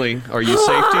 suddenly, are you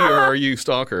safety or are you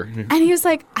stalker? And he was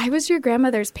like, I was your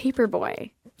grandmother's paper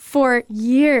boy for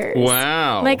years.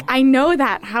 Wow. Like, I know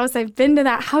that house. I've been to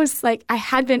that house. Like, I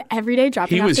had been every day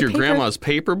dropping off He was the your paper. grandma's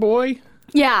paper boy?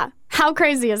 Yeah. How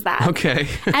crazy is that? Okay.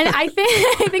 And I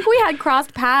think we had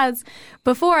crossed paths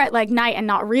before at like night and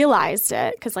not realized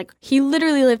it, because like he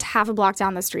literally lived half a block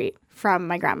down the street from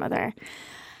my grandmother.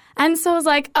 And so I was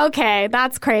like, okay,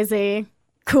 that's crazy.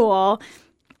 Cool.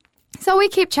 So we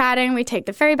keep chatting. We take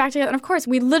the ferry back together. And of course,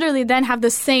 we literally then have the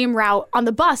same route on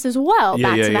the bus as well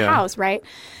back to the house, right?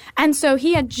 And so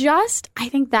he had just, I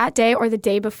think that day or the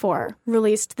day before,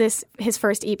 released his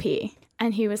first EP.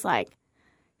 And he was like,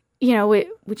 you know,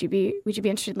 would you be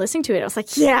interested in listening to it? I was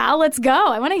like, yeah, let's go.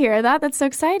 I want to hear that. That's so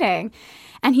exciting.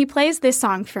 And he plays this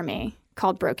song for me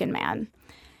called Broken Man.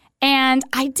 And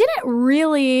I didn't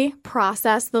really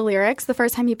process the lyrics the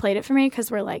first time he played it for me, because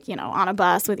we're like, you know, on a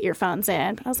bus with earphones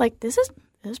in. But I was like, this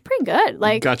is pretty good.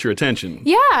 Like, got your attention.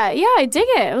 Yeah, I dig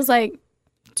it. I was like,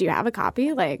 do you have a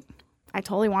copy? Like, I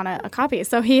totally want a copy.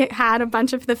 So he had a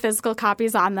bunch of the physical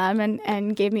copies on them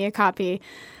and gave me a copy.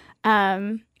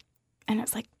 And I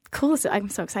was like, cool. So I'm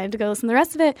so excited to go listen to the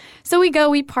rest of it. So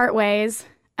we part ways.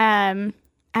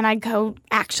 And I go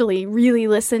actually really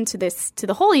listen to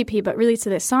the whole EP, but really to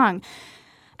this song.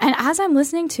 And as I'm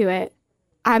listening to it,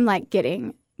 I'm like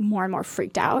getting more and more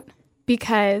freaked out,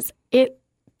 because it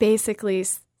basically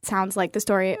sounds like the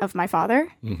story of my father.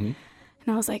 Mm-hmm.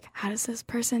 And I was like, how does this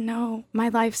person know my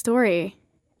life story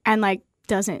and like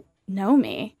doesn't know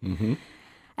me? Mm-hmm.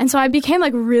 And so I became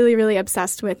like really, really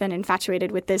obsessed with and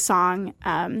infatuated with this song.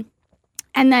 And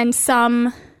then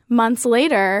some months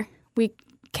later, we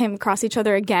came across each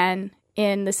other again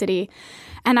in the city.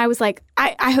 And I was like,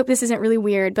 I hope this isn't really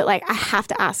weird, but like, I have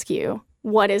to ask you,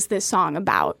 what is this song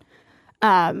about?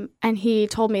 And he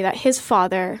told me that his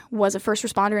father was a first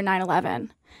responder in 9/11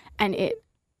 and it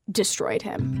destroyed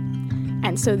him.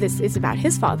 And so this is about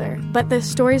his father. But the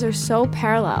stories are so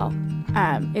parallel.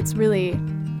 It's really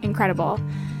incredible.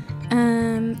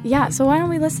 Yeah, so why don't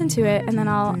we listen to it, and then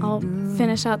I'll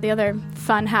finish out the other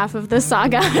fun half of the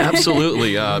saga.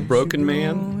 Absolutely. Broken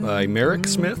Man by Merrick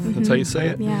Smith, that's how you say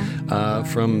it. Yeah.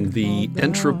 From the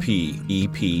Entropy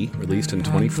EP, released in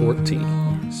 2014.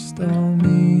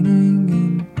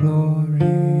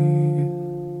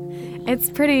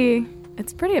 It's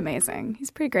pretty amazing.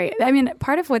 He's pretty great. I mean,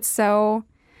 part of what's so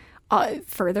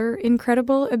further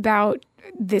incredible about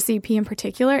this EP in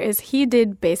particular is he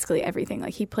did basically everything.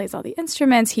 Like, he plays all the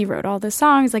instruments, he wrote all the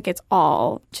songs. Like, it's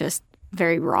all just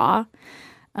very raw.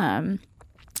 I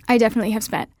definitely have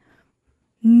spent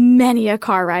many a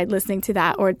car ride listening to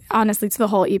that, or honestly to the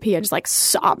whole EP and just like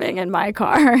sobbing in my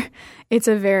car. It's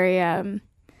a very,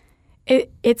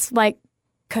 it's like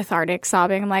cathartic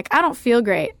sobbing. I'm like, I don't feel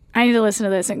great. I need to listen to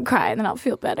this and cry, and then I'll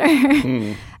feel better.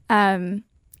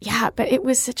 Yeah, but it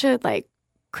was such a like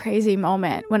crazy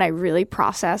moment when I really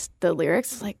processed the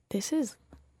lyrics. Like, this is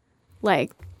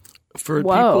like, for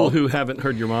whoa. people who haven't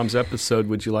heard your mom's episode,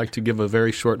 would you like to give a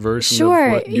very short version Sure,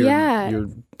 of what yeah.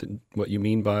 what you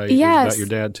mean by Yes. about your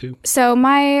dad too? So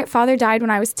my father died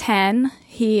when I was 10.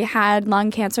 He had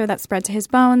lung cancer that spread to his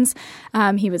bones.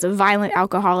 He was a violent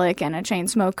alcoholic and a chain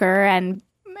smoker, and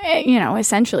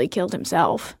essentially killed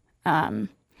himself.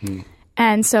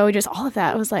 And so just all of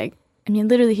that was like, I mean,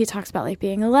 literally he talks about like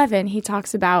being 11. He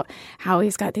talks about how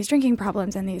he's got these drinking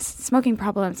problems and these smoking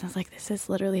problems. I was like, this is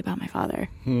literally about my father.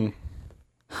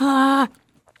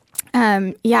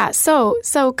 Yeah.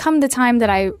 So come the time that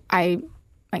I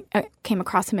came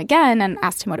across him again and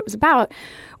asked him what it was about,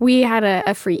 we had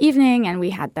a free evening, and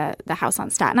we had the house on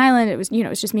Staten Island. It was, it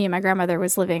was just me, and my grandmother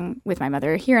was living with my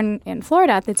mother here in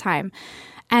Florida at the time.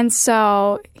 And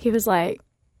so he was like,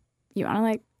 you want to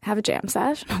like have a jam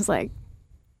sesh? And I was like,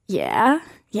 yeah,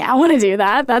 I want to do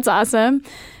that. That's awesome.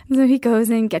 And so he goes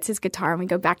and gets his guitar, and we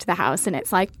go back to the house, and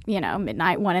it's like,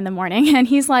 midnight, 1 a.m. And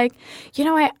he's like,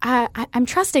 I'm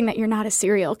trusting that you're not a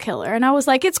serial killer. And I was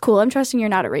like, it's cool. I'm trusting you're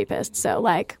not a rapist. So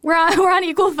like, we're on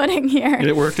equal footing here. And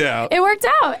it worked out. It worked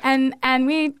out. And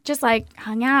we just like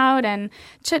hung out and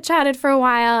chit-chatted for a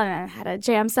while, and had a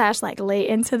jam sesh like late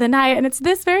into the night. And it's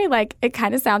this very like, it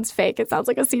kind of sounds fake. It sounds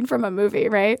like a scene from a movie,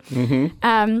 right?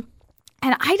 Mm-hmm.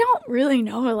 And I don't really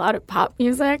know a lot of pop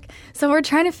music. So we're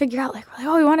trying to figure out, like,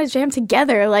 we want to jam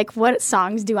together. Like, what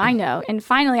songs do I know? And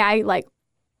finally, I, like,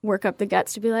 work up the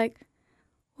guts to be like,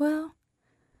 well,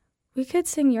 we could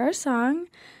sing your song.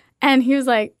 And he was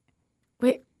like,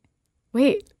 wait,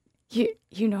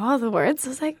 you know all the words? I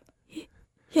was like,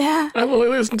 yeah. I've only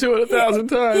listened to it 1,000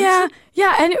 times.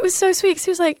 Yeah. And it was so sweet. 'Cause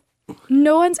he was like,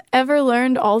 no one's ever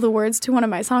learned all the words to one of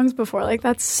my songs before. Like,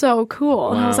 that's so cool.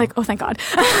 Wow. And I was like, oh, thank God.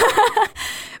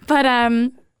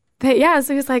 But yeah,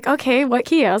 so he was like, okay, what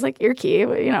key? I was like, your key.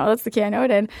 That's the key I know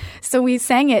it in. So we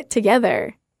sang it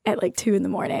together at like 2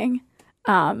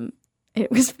 a.m.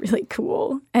 It was really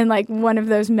cool. And like one of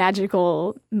those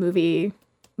magical movie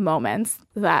moments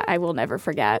that I will never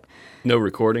forget. No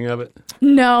recording of it?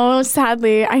 No,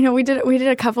 sadly. I know we did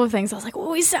a couple of things. I was like,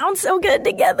 well, we sound so good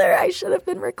together. I should have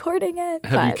been recording it.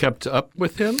 Have you kept up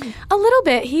with him? A little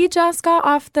bit. He just got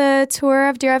off the tour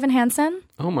of Dear Evan Hansen.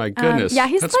 Oh my goodness. Yeah,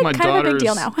 he's That's like my kind of a big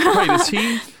deal now. Wait, is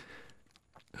he?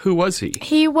 Who was he?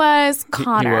 He was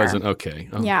Connor. He wasn't. Okay.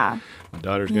 Oh. Yeah. My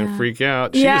daughter's going to freak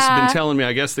out. She has been telling me,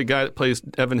 I guess the guy that plays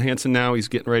Evan Hansen now, he's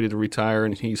getting ready to retire,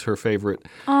 and he's her favorite.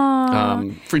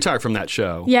 Retired from that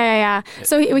show. Yeah.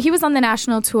 So he was on the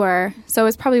national tour, so it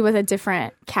was probably with a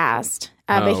different cast.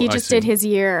 But he just did his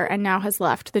year and now has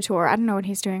left the tour. I don't know what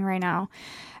he's doing right now.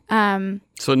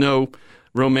 So no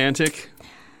romantic?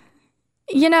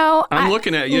 I'm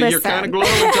looking at you. Listen. You're kind of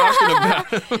glowing talking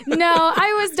about it. No,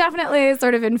 I was definitely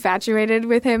sort of infatuated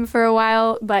with him for a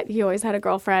while, but he always had a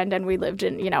girlfriend, and we lived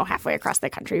in, halfway across the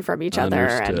country from each other.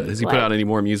 Understood. And Has he put out any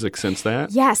more music since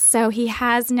that? Yes. So he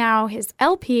has now his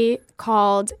LP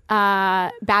called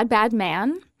Bad Bad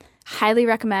Man. Highly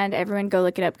recommend everyone go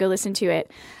look it up, go listen to it.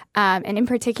 And in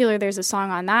particular, there's a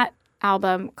song on that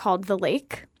album called The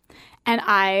Lake. And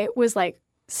I was like,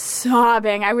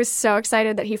 sobbing. I was so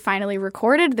excited that he finally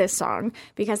recorded this song,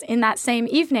 because in that same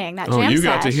evening, that jam you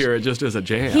got to sesh, hear it just as a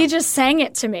jam. he just sang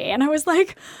it to me, and I was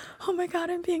like, oh my God,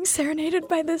 I'm being serenaded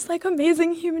by this like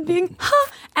amazing human being.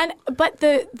 But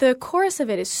the chorus of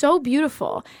it is so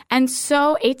beautiful and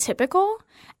so atypical,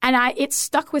 and it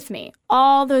stuck with me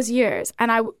all those years,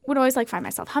 and I would always like find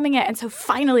myself humming it. And so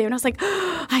finally, when I was like,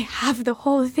 I have the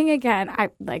whole thing again, I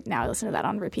like now I listen to that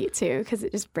on repeat too, because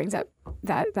it just brings up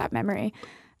that memory.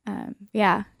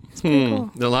 Yeah, it's pretty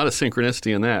cool. There's a lot of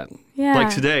synchronicity in that. Yeah.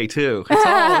 Like today, too. It's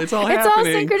all It's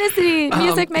happening. all synchronicity.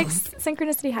 Music makes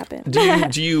synchronicity happen.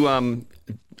 Do you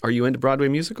are you into Broadway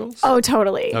musicals? Oh,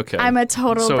 totally. Okay. I'm a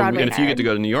total Broadway and if you nerd. get to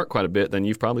go to New York quite a bit, then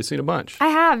you've probably seen a bunch. I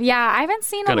have, yeah. I haven't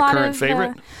seen Got a lot current of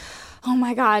favorite? Oh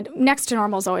my God, Next to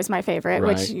Normal is always my favorite,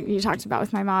 Right. which you talked about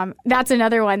with my mom. That's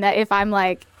another one that if I'm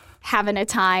like having a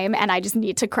time and I just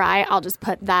need to cry, I'll just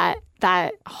put that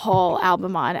whole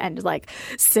album on and like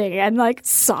sing and like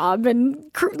sob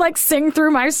and like sing through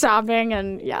my sobbing,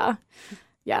 and yeah,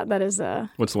 that is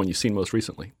What's the one you've seen most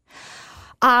recently?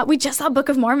 We just saw Book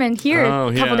of Mormon here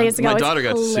a couple days ago. My It's daughter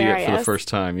got to see it for the hilarious. first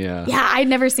time, yeah. Yeah, I'd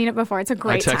never seen it before. It's a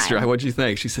great I texted time. her, what'd you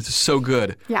think? She said, it's so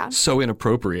good. Yeah. So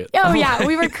inappropriate. Oh, yeah,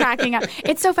 we were cracking up.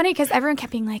 It's so funny because everyone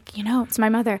kept being like, to my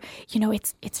mother,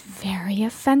 it's very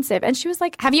offensive. And she was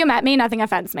like, have you met me? Nothing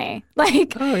offends me.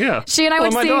 Like, Oh, yeah. she and I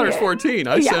would my see daughter's 14.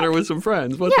 I Yeah. sent her with some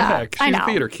friends. What the Yeah, heck? I She's a know.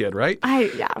 theater kid, right?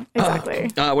 Yeah,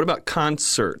 exactly. What about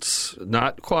concerts?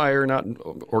 Not choir, not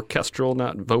orchestral,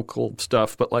 not vocal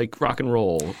stuff, but like rock and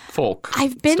roll, folk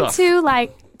I've been stuff. to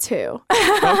like 2.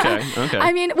 Okay.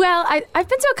 I mean, well, I've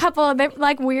been to a couple. They're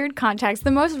like weird contexts.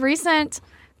 The most recent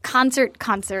concert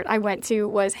I went to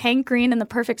was Hank Green and the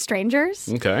Perfect Strangers.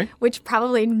 Okay. Which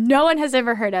probably no one has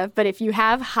ever heard of, but if you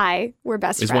have, hi, we're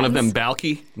best friends. Is one of them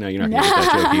Balky? No, you're not going to get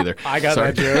that joke either. I got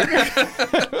Sorry.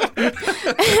 that joke.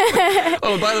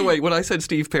 Oh, by the way, when I said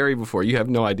Steve Perry before, you have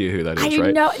no idea who that is, I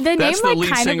right? know the That's name the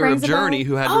lead kind singer of of rings a bell. Journey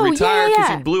who had to Oh, retire because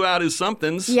yeah. he blew out his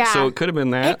somethings. Yeah. So it could have been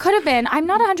that. It could have been. I'm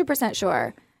not 100%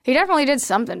 sure. He definitely did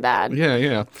something bad. Yeah.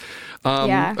 Yeah.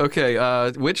 Okay,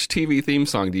 which TV theme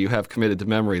song do you have committed to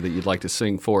memory that you'd like to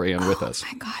sing for and with us? Oh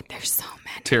my God, there's so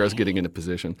many. Tara's getting into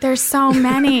position. There's so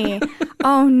many.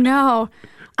 Oh no.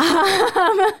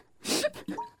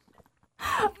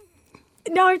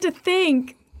 No, I have to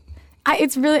think.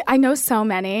 I know so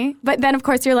many, but then of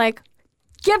course you're like,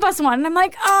 give us one, and I'm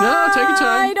like, oh, No, take your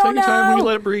time. I don't Take your time. know. When you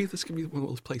let it breathe, this can be one of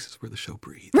those places where the show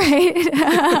breathes. Right?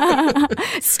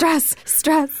 Stress.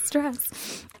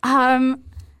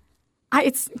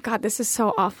 God, this is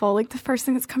so awful. Like the first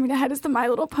thing that's coming to head is the My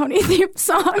Little Pony theme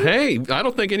song. Hey, I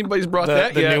don't think anybody's brought The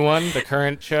that yet. new one, the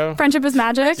current show. Friendship is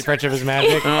magic. Friendship is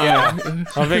Magic. Yeah.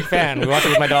 I'm a big fan. We watch it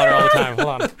with my daughter all the time.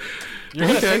 Hold on. You're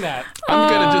going to Okay. sing that. I'm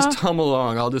going to just hum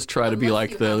along. I'll just try to be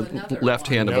like the left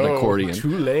hand of an accordion.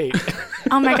 Too late.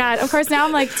 Oh my God. Of course, now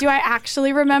I'm like, do I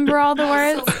actually remember all the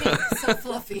words? So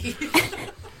fluffy.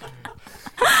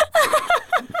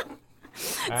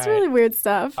 It's really weird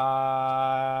stuff.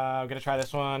 I'm going to try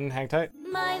this one. Hang tight.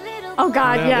 Oh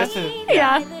God, No, yeah. this is-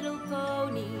 Yeah.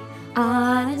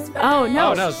 Oh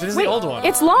no. Oh, no, this is the Wait, old one.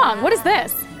 It's long. What is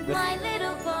this?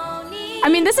 I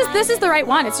mean, this is the right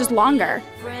one. It's just longer.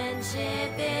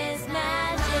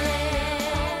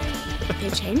 They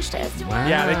changed it. Wow.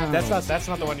 Yeah, that's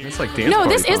not the one you're... It's like dance No, party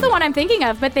this is song. the one I'm thinking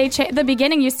of. But the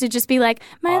beginning used to just be like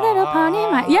My Little Pony.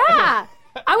 Yeah.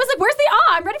 I was like, where's the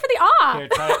ah? I'm ready for the ah. Here,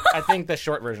 try it. I think the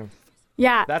short version.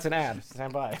 Yeah. That's an ad.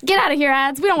 Stand by. Get out of here,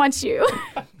 ads. We don't want you.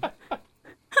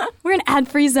 We're an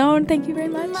ad-free zone. Thank you very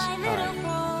much.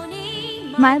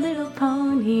 My Little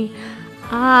Pony.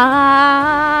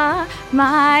 Ah,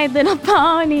 My Little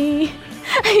Pony.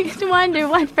 I wonder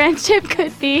what friendship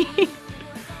could be.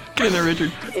 Get in there,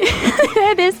 Richard.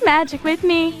 This magic with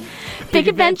me. Big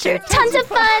adventure, tons of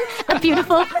fun, a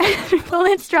beautiful, full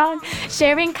and strong.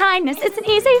 Sharing kindness, it's an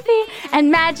easy feat, and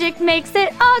magic makes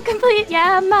it all complete.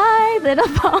 Yeah, My Little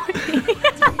Pony.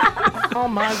 Oh,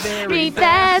 my very Be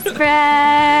best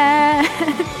friends.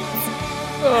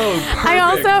 Oh,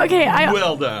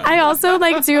 well done. I also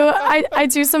like I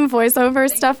do some voiceover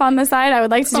stuff on the side. I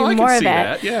would like to do I more can of see it.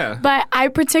 that, yeah. But I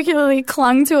particularly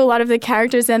clung to a lot of the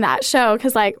characters in that show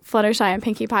because, like, Fluttershy and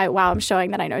Pinkie Pie. Wow, I'm showing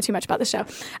that I know too much about the show.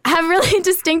 I have really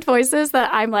distinct voices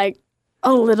that I'm like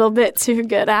a little bit too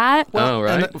good at. Oh,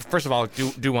 right. And first of all,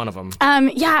 do one of them.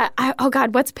 Yeah. Oh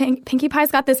God, what's Pinkie Pie's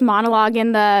got this monologue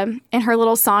in her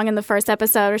little song in the first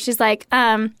episode where she's like,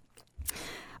 oh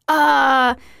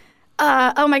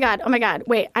my god!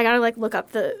 Wait, I gotta like look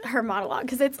up her monologue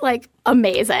because it's like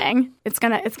amazing. It's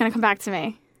gonna come back to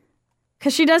me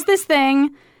because she does this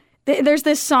thing. There's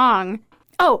this song.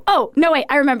 Oh no! Wait,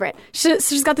 I remember it.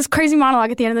 She's got this crazy monologue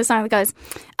at the end of the song that goes,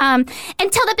 and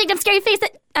tell that big dumb scary face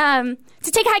that to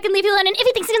take a hike and leave you alone. And if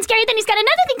he thinks he's scary, then he's got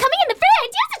another thing coming in the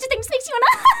fridge. Yeah, such a thing just makes you wanna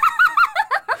laugh.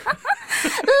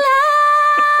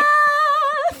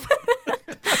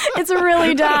 It's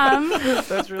really dumb.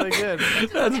 That's really good.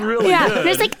 That's really Yeah, good.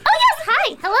 There's like, oh yes,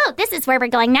 hi, hello, this is where we're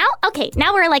going now. Okay,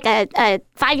 now we're like a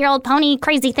 5-year-old pony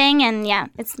crazy thing, and yeah,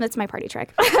 That's my party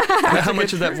trick. How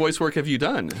much of that voice work have you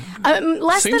done?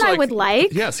 Less Seems than I would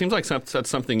like. Yeah, seems like that's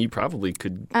something you probably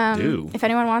could do. If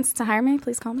anyone wants to hire me,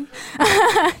 please call me.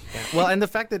 Well, and the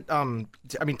fact that,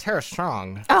 Tara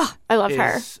Strong Oh, I love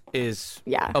her. is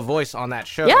Yeah. a voice on that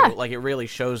show. Yeah. Like, it really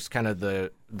shows kind of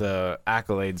the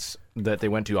accolades that they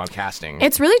went to on casting.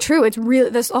 It's really true. It's really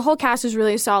the whole cast is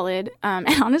really solid, and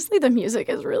honestly, the music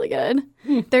is really good.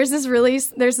 There's this really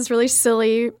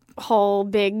silly whole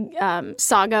big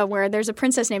saga where there's a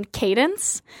princess named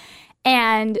Cadence,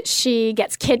 and she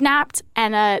gets kidnapped,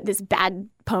 and this bad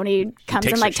pony comes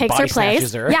and like takes body her place.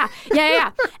 snatches her.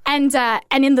 Yeah.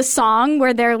 And in the song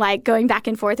where they're like going back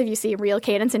and forth, if you see real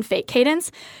cadence and fake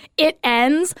cadence, it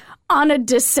ends on a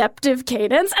deceptive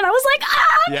cadence, and I was like,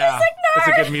 music nerd. It's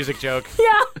a good music joke.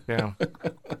 Yeah.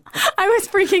 I was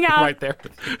freaking out. Right there.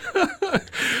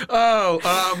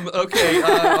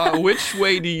 Okay. Which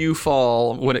way do you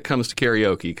fall when it comes to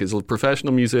karaoke? Because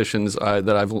professional musicians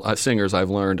singers I've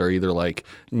learned are either like,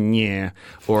 yeah,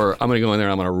 or I'm going to go in there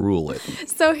and I'm going to rule it.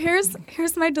 So here's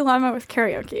my dilemma with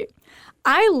karaoke.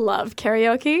 I love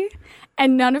karaoke.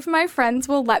 And none of my friends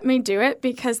will let me do it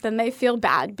because then they feel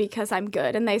bad because I'm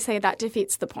good, and they say that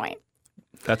defeats the point.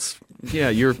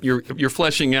 You're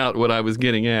fleshing out what I was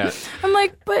getting at. I'm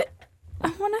like, but I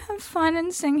want to have fun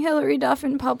and sing Hillary Duff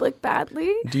in public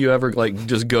badly. Do you ever like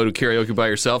just go to karaoke by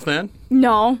yourself then?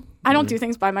 No. I don't do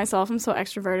things by myself. I'm so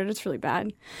extroverted. It's really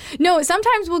bad. No,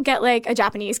 sometimes we'll get like a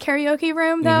Japanese karaoke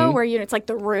room though, where it's like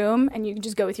the room and you can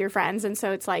just go with your friends. And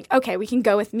so it's like, okay, we can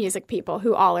go with music people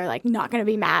who all are like not going to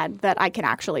be mad that I can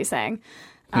actually sing.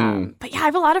 But yeah, I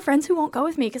have a lot of friends who won't go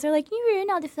with me because they're like, you ruin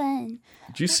all the fun.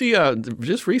 Did you see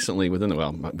just recently within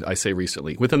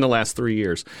the last 3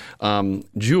 years,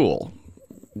 Jewel,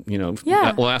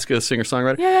 Alaska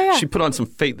singer-songwriter. Yeah. She put on some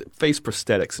face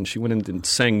prosthetics and she went in and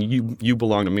sang You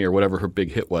Belong to Me or whatever her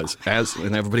big hit was.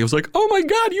 And everybody was like, oh my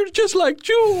God, you're just like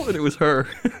Jewel. And it was her.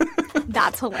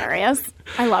 That's hilarious.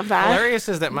 I love that. Hilarious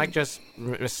is that Mike just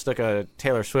mistook a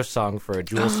Taylor Swift song for a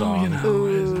Jewel song.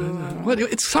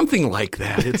 It's something like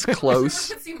that. It's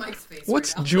close. I can see Mike's face.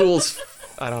 What's right now. Jewel's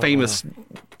famous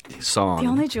song? The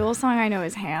only Jewel song I know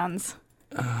is Hands.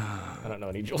 I don't know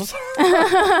any Jewel songs.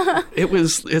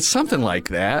 It's something like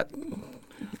that.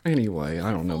 Anyway,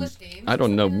 I don't know. I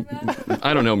don't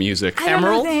know music.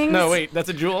 Emerald? things. No, wait, that's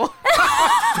a Jewel.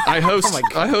 I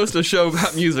host a show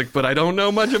about music, but I don't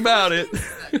know much about it.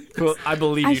 Well, I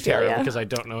believe you, feel Tara, ya. because I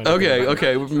don't know anything.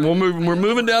 Okay. We're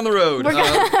moving down the road.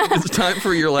 It's time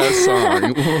for your last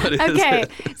song. What is it?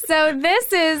 So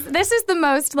this is the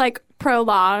most like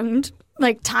prolonged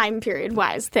like time period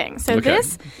wise thing. So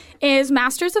this is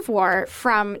Masters of War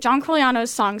from John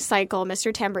Corigliano's song cycle,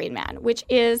 Mr. Tambourine Man, which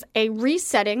is a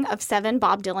resetting of 7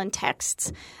 Bob Dylan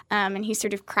texts. And he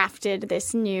sort of crafted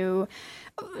this new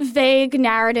vague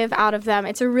narrative out of them.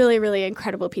 It's a really, really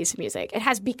incredible piece of music.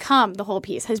 The whole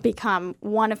piece has become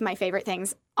one of my favorite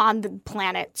things on the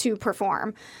planet to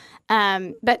perform.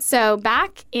 But so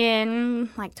back in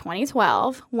like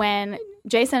 2012, when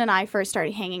Jason and I first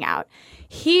started hanging out,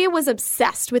 he was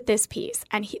obsessed with this piece.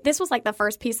 And this was like the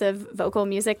first piece of vocal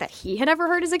music that he had ever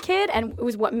heard as a kid. And it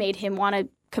was what made him want to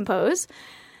compose.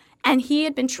 And he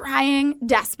had been trying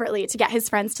desperately to get his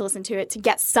friends to listen to it, to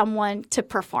get someone to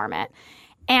perform it.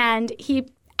 And he,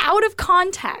 out of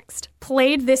context,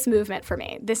 played this movement for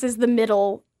me. This is the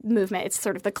middle movement. It's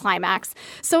sort of the climax.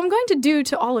 So I'm going to do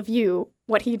to all of you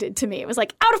what he did to me. It was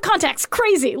like, out of context,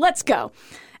 crazy, let's go.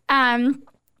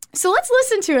 So let's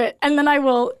listen to it, and then I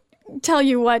will tell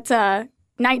you what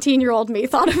 19-year-old me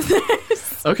thought of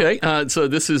this. Okay, so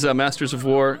this is Masters of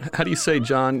War. How do you say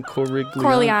John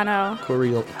Corigliano?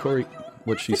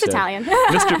 What'd she It's say? Italian.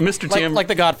 Mr. Tam. Like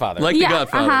The Godfather. Like The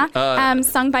Godfather.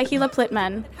 Sung by Gila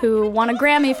Plitman, who won a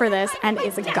Grammy for this and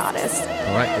is a goddess.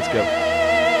 All right, let's go.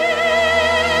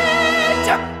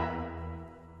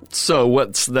 So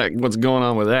what's going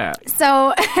on with that?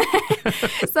 So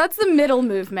that's the middle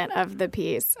movement of the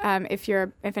piece. If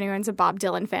anyone's a Bob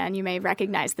Dylan fan, you may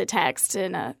recognize the text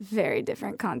in a very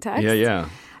different context. Yeah.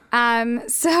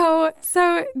 So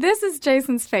this is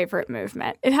Jason's favorite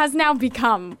movement. It has now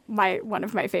become one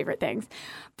of my favorite things.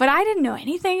 But I didn't know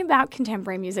anything about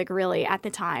contemporary music really at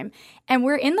the time. And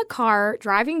we're in the car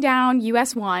driving down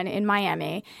US 1 in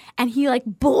Miami, and he like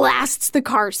blasts the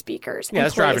car speakers and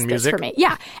that's plays driving this music. for me.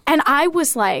 Yeah. And I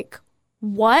was like,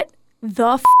 what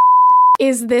the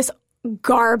is this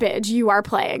garbage you are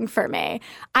playing for me?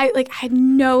 I had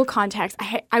no context.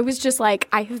 I was just like,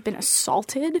 I have been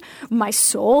assaulted. My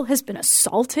soul has been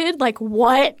assaulted. Like,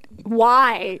 what?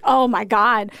 Why? Oh my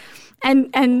God.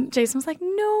 And Jason was like,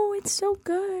 no, it's so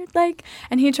good. Like,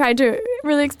 and he tried to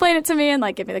really explain it to me and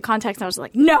like give me the context. And I was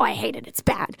like, no, I hate it. It's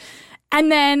bad.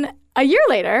 And then a year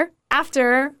later,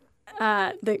 after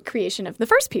the creation of the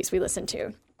first piece we listened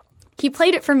to, he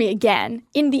played it for me again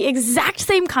in the exact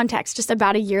same context just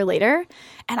about a year later.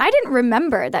 And I didn't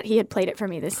remember that he had played it for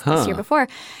me this year before.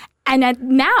 And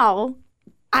now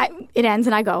it ends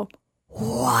and I go,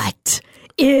 what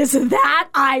is that?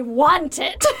 I want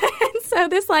it. And so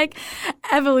this like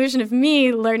evolution of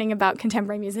me learning about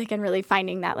contemporary music and really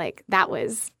finding that like that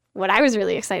was what I was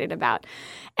really excited about.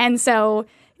 And so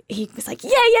he was like, yeah,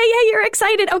 you're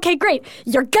excited. Okay, great.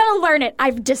 You're going to learn it.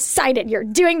 I've decided you're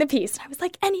doing the piece. And I was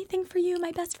like, anything for you,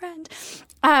 my best friend.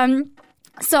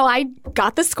 So I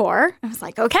got the score. I was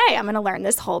like, okay, I'm going to learn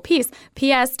this whole piece.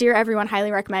 P.S. Dear everyone,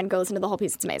 highly recommend. Go listen to the whole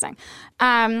piece. It's amazing.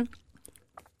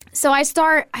 So I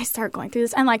start going through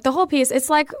this. And like the whole piece, it's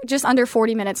like just under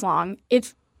 40 minutes long.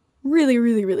 It's really,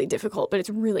 really, really difficult, but it's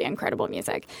really incredible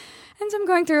music. And so I'm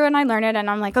going through and I learn it and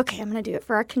I'm like, okay, I'm going to do it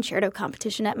for our concerto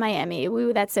competition at Miami.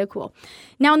 Woo, that's so cool.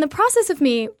 Now, in the process of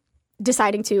me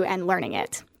deciding to and learning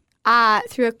it,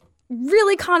 through a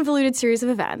really convoluted series of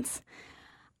events,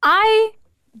 I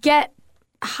get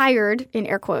hired, in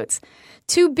air quotes,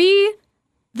 to be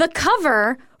the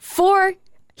cover for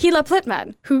Hila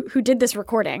Plitman, who did this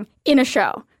recording in a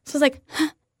show. So I was like, huh?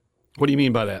 What do you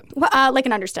mean by that? Like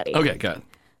an understudy. Okay, got it.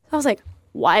 I was like,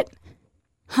 what?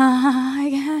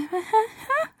 Okay.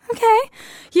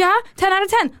 Yeah, 10 out of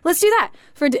 10. Let's do that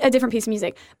for a different piece of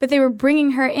music. But they were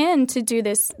bringing her in to do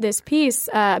this piece,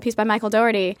 a piece by Michael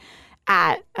Dougherty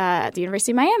at the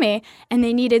University of Miami, and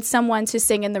they needed someone to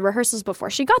sing in the rehearsals before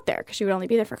she got there because she would only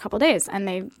be there for a couple of days. And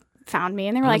they found me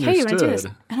and they were like, hey, you want to do this?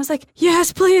 And I was like,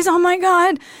 yes, please. Oh, my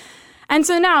God. And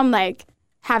so now I'm like,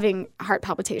 having heart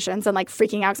palpitations and like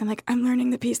freaking out because I'm like, I'm learning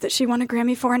the piece that she won a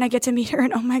Grammy for and I get to meet her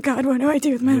and oh my God, what do I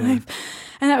do with my life?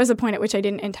 And that was a point at which I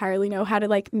didn't entirely know how to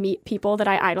like meet people that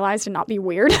I idolized and not be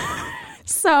weird.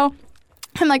 So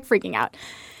I'm like freaking out.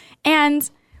 And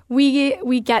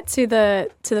we get to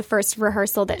the first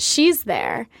rehearsal that she's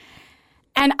there.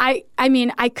 And I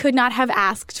mean, I could not have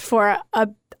asked for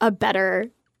a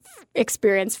better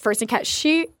experience first encounter.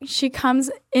 She comes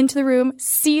into the room,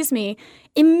 sees me,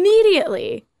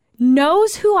 immediately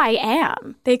knows who I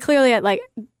am. They clearly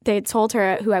they had told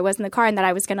her who I was in the car and that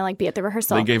I was going to like be at the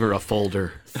rehearsal. They gave her a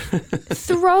folder.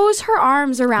 Throws her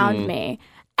arms around me.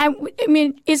 And I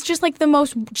mean, it's just like the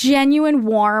most genuine,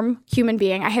 warm human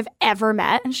being I have ever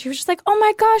met. And she was just like, oh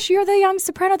my gosh, you're the young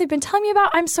soprano they've been telling me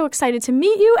about. I'm so excited to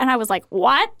meet you. And I was like,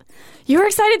 what? You're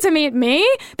excited to meet me?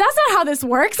 That's not how this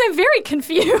works. I'm very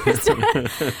confused.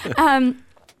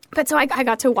 But so I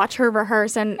got to watch her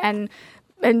rehearse and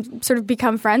sort of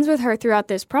become friends with her throughout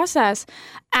this process.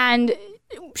 And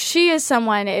she is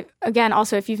someone,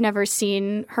 also, if you've never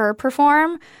seen her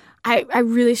perform, I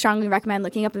really strongly recommend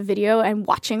looking up a video and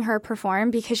watching her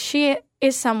perform because she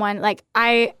is someone, like,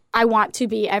 I want to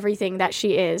be everything that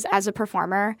she is as a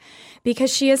performer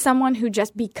because she is someone who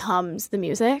just becomes the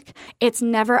music. It's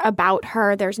never about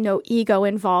her. There's no ego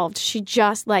involved. She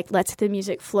just, like, lets the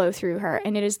music flow through her,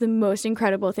 and it is the most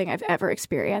incredible thing I've ever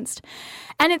experienced.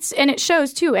 And it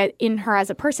shows, too, in her as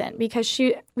a person because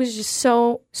she was just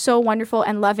so, so wonderful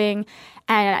and loving.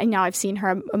 And now I've seen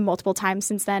her multiple times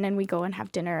since then, and we go and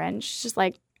have dinner, and she's just,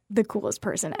 like, the coolest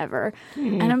person ever.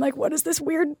 And I'm like, what is this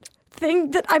weird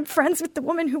thing that I'm friends with the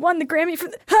woman who won the Grammy for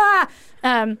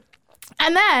and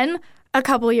then a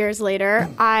couple years later,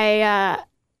 I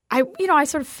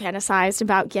sort of fantasized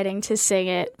about getting to sing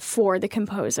it for the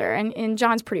composer. And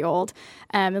John's pretty old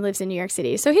and lives in New York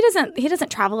City, so he doesn't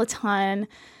travel a ton.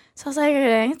 So I was like,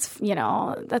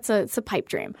 it's a pipe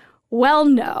dream. Well,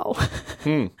 no.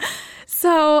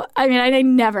 So, I mean, I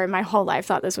never in my whole life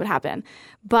thought this would happen.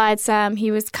 But he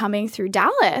was coming through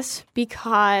Dallas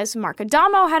because Mark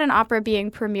Adamo had an opera being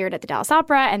premiered at the Dallas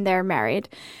Opera, and they're married.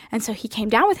 And so he came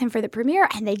down with him for the premiere,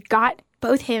 and they got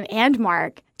both him and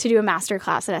Mark to do a master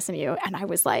class at SMU. And I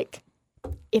was like,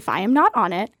 if I am not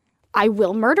on it, I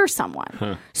will murder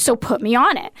someone. So put me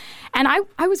on it. And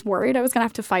I was worried I was going to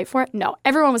have to fight for it. No,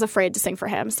 everyone was afraid to sing for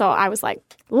him. So I was like,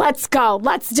 let's go.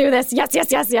 Let's do this. Yes,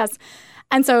 yes, yes, yes.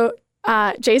 And so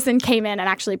Jason came in and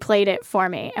actually played it for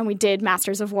me, and we did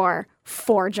Masters of War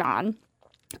for John.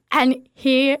 And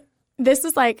this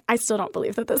is like, I still don't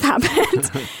believe that this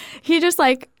happened. He just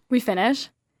like, we finish,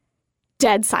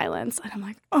 dead silence. And I'm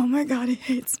like, oh my God, he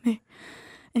hates me.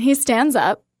 And he stands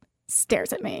up,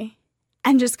 stares at me,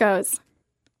 and just goes,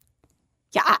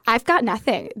 yeah, I've got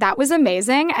nothing. That was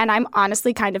amazing, and I'm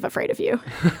honestly kind of afraid of you.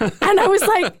 And I was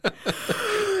like,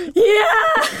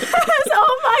 yes!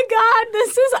 Oh my God,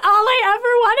 this is all I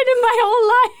ever wanted in my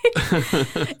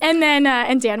whole life. And then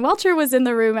and Dan Welcher was in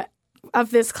the room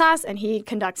of this class, and he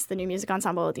conducts the new music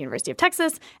ensemble at the University of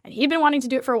Texas, and he'd been wanting to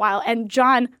do it for a while. And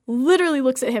John literally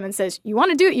looks at him and says, you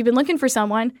want to do it? You've been looking for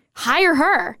someone. Hire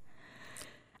her.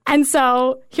 And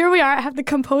so here we are. I have the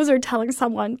composer telling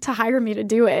someone to hire me to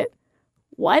do it.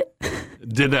 What?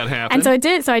 Did that happen? And so it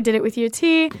did. So I did it with UT.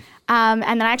 And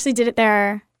then I actually did it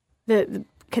there the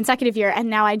consecutive year. And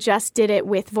now I just did it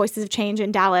with Voices of Change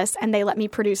in Dallas. And they let me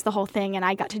produce the whole thing. And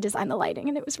I got to design the lighting.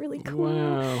 And it was really cool.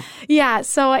 Wow. Yeah.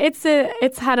 So it's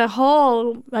had a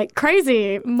whole like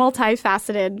crazy,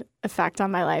 multifaceted effect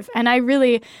on my life. And I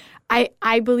really,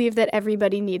 I believe that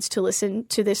everybody needs to listen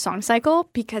to this song cycle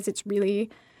because it's really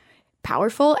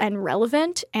powerful and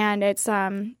relevant. And it's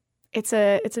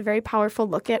a very powerful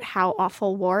look at how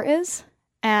awful war is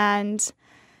and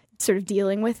sort of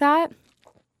dealing with that.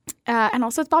 And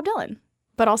also it's Bob Dylan,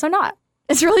 but also not.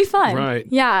 It's really fun. Right.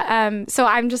 Yeah. So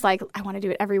I'm just like, I want to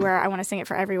do it everywhere. I want to sing it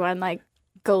for everyone. Like,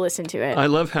 go listen to it. I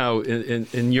love how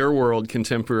in your world,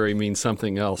 contemporary means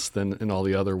something else than in all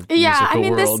the other yeah, I musical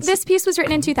mean, worlds. this piece was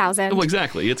written in 2000. Well,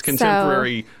 exactly. It's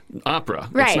contemporary opera.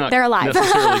 Right, It's not they're alive.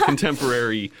 necessarily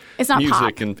contemporary It's not music.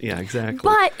 pop. And yeah, exactly.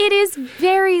 But it is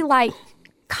very, like,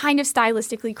 kind of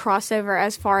stylistically crossover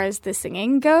as far as the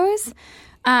singing goes.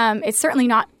 It's certainly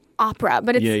not opera,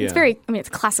 but it's very, I mean, it's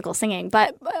classical singing.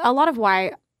 But a lot of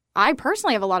why I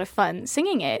personally have a lot of fun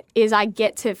singing it is I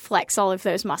get to flex all of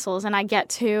those muscles, and I get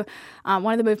to,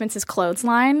 one of the movements is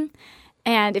clothesline.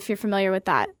 And if you're familiar with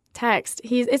that text,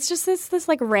 it's just this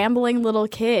like rambling little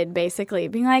kid basically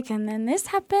being like, and then this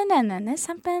happened, and then this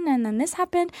happened, and then this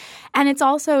happened. And it's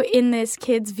also in this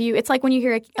kid's view. It's like when you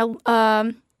hear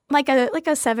like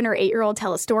a 7 or 8 year old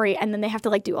tell a story, and then they have to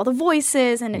like do all the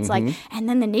voices, and it's like, and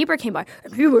then the neighbor came by,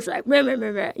 and he was like, blah, blah,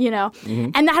 blah, blah, you know,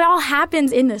 and that all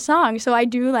happens in the song. So I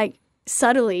do like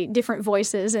subtly different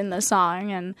voices in the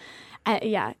song, and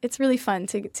yeah, it's really fun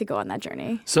to go on that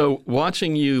journey. So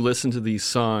watching you listen to these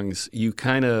songs, you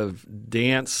kind of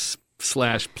dance /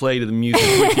 play to the music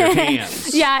with your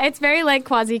hands. Yeah, it's very like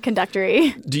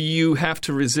quasi-conductory. Do you have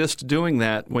to resist doing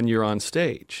that when you're on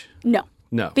stage? No.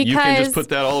 No, Because, you can just put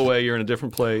that all away. You're in a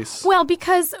different place. Well,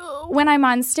 because when I'm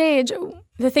on stage,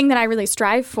 the thing that I really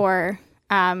strive for,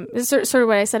 is sort of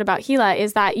what I said about Gila,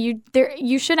 is that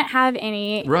you shouldn't have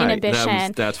any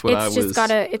inhibition. That's what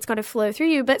it's got to flow through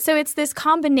you. But so it's this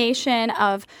combination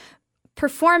of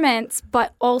performance,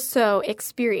 but also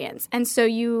experience. And so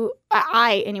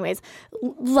I anyways,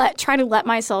 try to let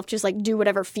myself just like do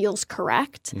whatever feels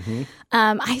correct.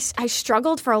 I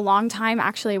struggled for a long time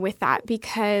actually with that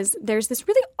because there's this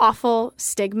really awful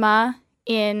stigma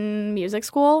in music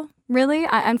school, really.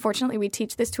 Unfortunately, we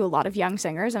teach this to a lot of young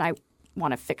singers, and I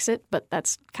want to fix it, but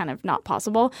that's kind of not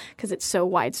possible because it's so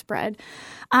widespread.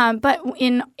 But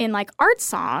in like art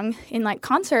song, in like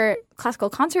classical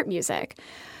concert music,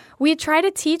 we try to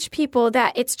teach people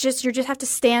that it's just, you just have to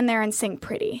stand there and sing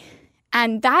pretty.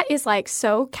 And that is like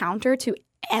so counter to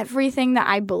everything that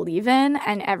I believe in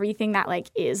and everything that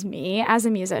like is me as a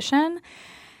musician.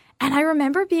 And I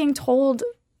remember being told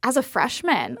as a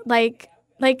freshman, like,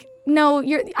 no,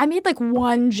 I made like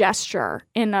one gesture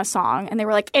in a song and they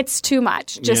were like, it's too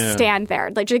much. Just stand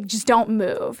there. Like, just don't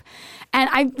move. And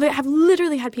I have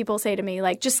literally had people say to me,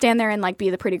 like, just stand there and like be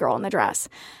the pretty girl in the dress.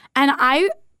 And I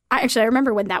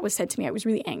remember when that was said to me, I was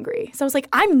really angry. So I was like,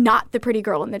 I'm not the pretty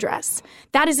girl in the dress.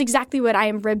 That is exactly what I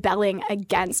am rebelling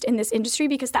against in this industry,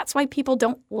 because that's why people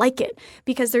don't like it,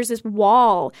 because there's this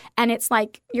wall and it's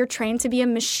like you're trained to be a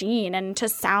machine and to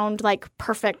sound like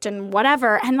perfect and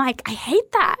whatever. And like, I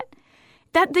hate that.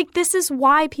 That like, this is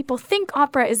why people think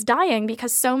opera is dying,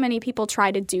 because so many people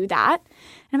try to do that.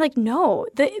 And I'm like, no,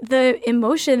 the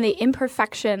emotion, the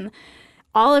imperfection,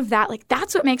 all of that, like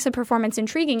that's what makes a performance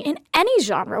intriguing in any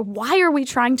genre. Why are we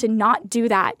trying to not do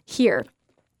that here?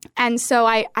 And so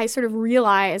I sort of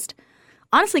realized,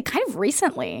 honestly, kind of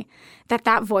recently,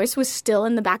 that voice was still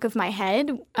in the back of my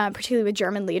head, particularly with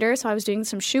German Lieder. So I was doing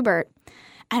some Schubert,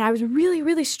 and I was really,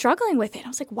 really struggling with it. I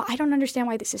was like, well, I don't understand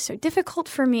why this is so difficult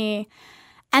for me.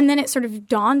 And then it sort of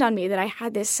dawned on me that I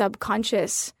had this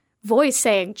subconscious voice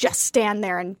saying, just stand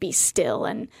there and be still.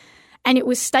 And it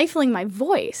was stifling my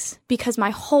voice because my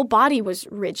whole body was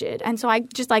rigid. And so I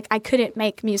just like, I couldn't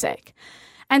make music.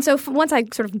 And so once I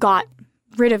sort of got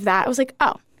rid of that, I was like,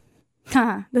 oh,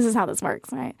 this is how this works,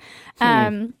 right?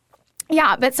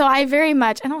 Yeah, but so I very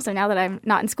much, and also now that I'm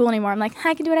not in school anymore, I'm like,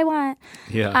 I can do what I want.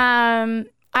 Yeah.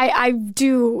 I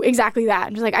do exactly that.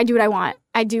 I'm just like, I do what I want.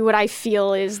 I do what I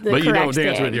feel is the correct thing. But you don't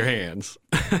dance with your hands.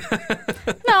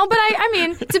 No, but I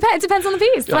mean, it depends on the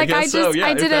piece. I guess so,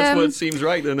 yeah. If that's what seems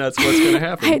right, then that's what's going to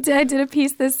happen. I did a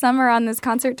piece this summer on this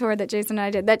concert tour that Jason and I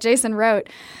did, that Jason wrote,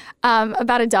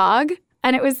 about a dog.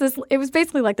 And it was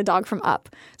basically like the dog from Up.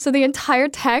 So the entire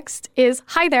text is,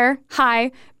 hi there,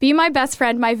 hi, be my best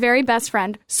friend, my very best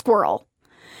friend, squirrel.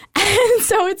 And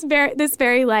so it's this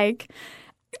very like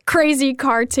crazy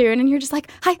cartoon, and you're just like,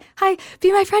 hi,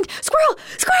 be my friend, squirrel.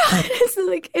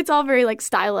 It's all very like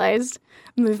stylized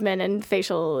movement and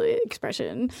facial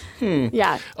expression.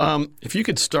 Yeah. If you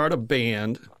could start a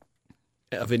band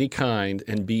of any kind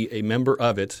and be a member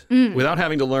of it without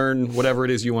having to learn whatever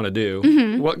it is you want to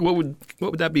do, what would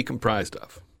that be comprised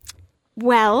of?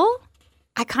 Well,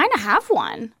 I kind of have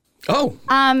one. Oh.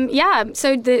 Yeah.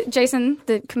 So Jason,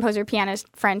 the composer, pianist,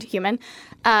 friend, human,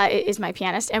 is my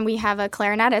pianist. And we have a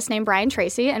clarinetist named Brian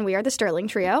Tracy, and we are the Sterling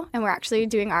Trio. And we're actually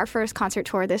doing our first concert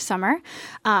tour this summer.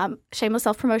 Shameless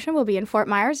self-promotion will be in Fort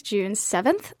Myers, June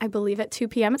 7th, I believe at 2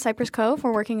 p.m. at Cypress Cove.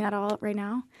 We're working that all out right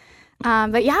now.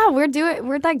 But yeah, we're doing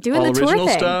all the tour original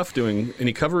thing. stuff, doing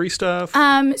any covery stuff.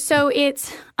 So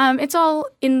it's all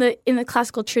in the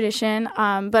classical tradition,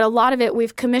 but a lot of it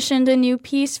we've commissioned a new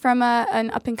piece from an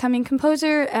up and coming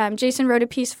composer. Jason wrote a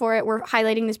piece for it. We're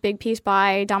highlighting this big piece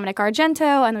by Dominic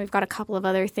Argento, and we've got a couple of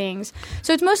other things.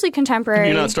 So it's mostly contemporary.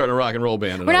 You're not starting a rock and roll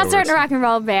band. We're not starting a rock and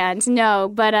roll band, no.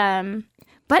 But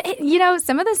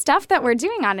some of the stuff that we're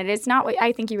doing on it is not what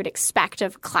I think you would expect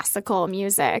of classical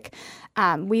music.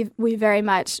 We very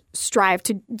much strive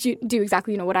to do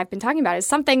exactly what I've been talking about, is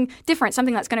something different,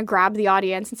 something that's going to grab the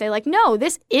audience and say like, no,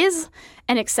 this is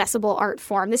an accessible art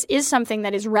form. This is something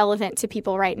that is relevant to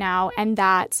people right now, and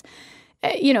that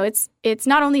it's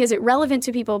not only is it relevant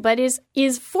to people, but is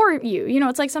for you.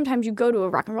 It's like sometimes you go to a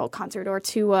rock and roll concert or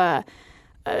to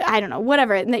I don't know,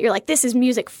 whatever, and that you're like, this is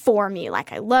music for me.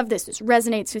 Like, I love this. This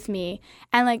resonates with me.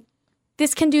 And like,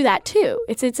 this can do that too.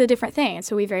 It's a different thing. And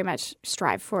so we very much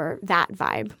strive for that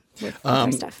vibe with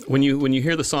our stuff. When you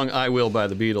hear the song "I Will" by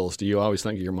the Beatles, do you always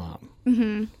think of your mom?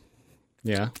 Mm-hmm.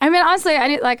 Yeah. I mean, honestly,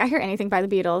 I hear anything by the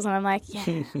Beatles, and I'm like,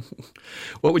 yeah.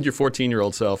 What would your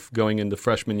 14-year-old self going into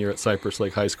freshman year at Cypress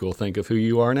Lake High School think of who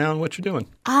you are now and what you're doing?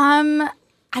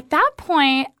 At that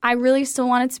point, I really still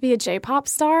wanted to be a J-pop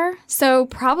star. So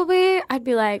probably I'd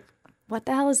be like, what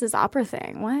the hell is this opera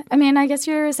thing? What? I mean, I guess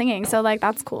you're singing, so like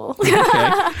that's cool.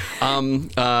 Okay.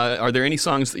 Are there any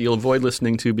songs that you'll avoid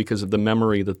listening to because of the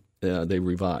memory that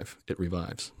it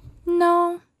revives?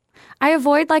 No. I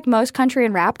avoid like most country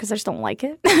and rap because I just don't like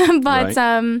it. But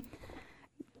right.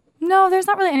 No, there's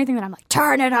not really anything that I'm like,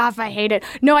 turn it off, I hate it.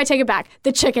 No, I take it back.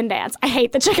 The chicken dance. I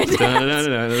hate the chicken dance.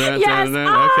 Yes.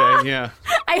 Okay, yeah.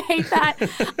 I hate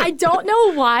that. I don't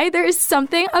know why. There is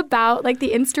something about like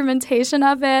the instrumentation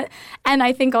of it. And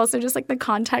I think also just like the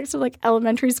context of like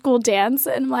elementary school dance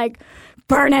and like,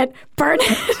 burn it.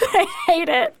 I hate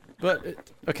it. But,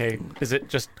 okay, is it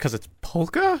just because it's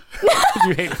polka?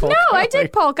 You hate polka? No, I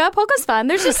dig polka. Polka's fun.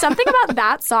 There's just something about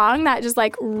that song that just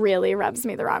like really rubs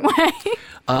me the wrong way.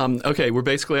 Okay, we're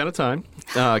basically out of time.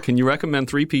 Can you recommend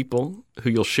 3 people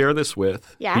who you'll share this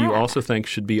with who you also think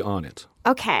should be on it?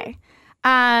 Okay.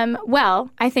 Well,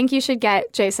 I think you should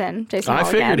get Jason I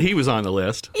figured he was on the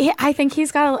list. I think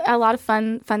he's got a lot of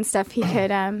fun stuff he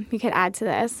could add to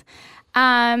this.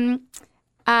 I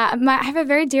have a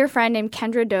very dear friend named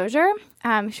Kendra Dozier,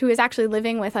 who is actually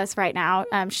living with us right now.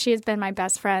 She has been my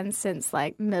best friend since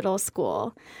like middle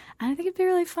school. And I think it'd be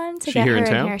really fun to get her in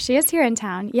here. She is here in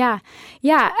town. Yeah.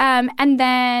 And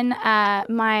then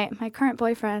my current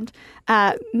boyfriend,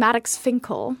 Maddox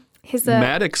Finkel.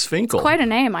 Maddox Finkel. It's quite a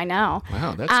name, I know.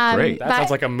 Wow, that's great. That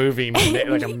sounds like a movie,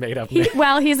 like a made-up name.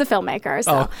 Well, he's a filmmaker,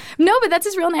 so. No, but that's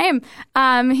his real name.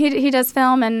 He does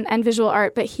film and visual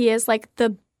art, but he is like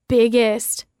the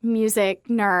biggest music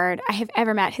nerd I have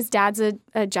ever met. His dad's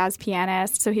a jazz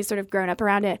pianist, so he's sort of grown up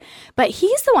around it. But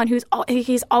he's the one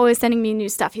he's always sending me new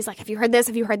stuff. He's like, have you heard this?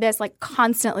 Have you heard this? Like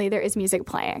constantly there is music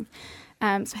playing. So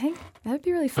I think that would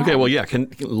be really fun. Okay, well, yeah, can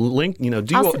link, do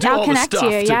I'll all the stuff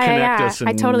to connect us and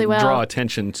I totally will. Draw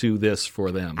attention to this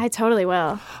for them. I totally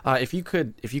will. If you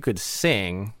could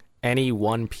sing any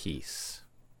one piece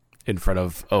in front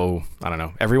of, I don't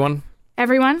know, everyone?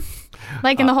 Everyone?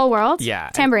 Like in the whole world? Yeah.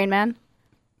 Tambourine Man.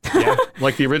 Yeah.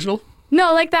 Like the original?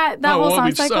 No, like that whole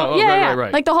song cycle.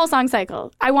 Right. Like the whole song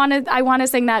cycle. I want to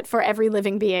sing that for every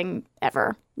living being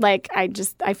ever. Like I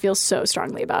feel so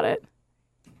strongly about it.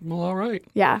 Well, all right.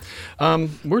 Yeah.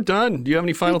 We're done. Do you have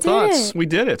any final thoughts? We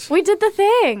did it. We did the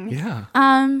thing. Yeah.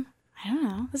 I don't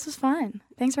know. This was fun.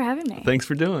 Thanks for having me. Thanks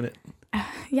for doing it.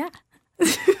 Yeah.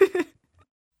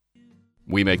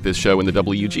 We make this show in the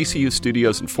WGCU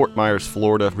studios in Fort Myers,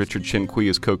 Florida. Richard Chinqui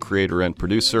is co-creator and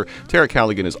producer. Tara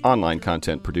Callaghan is online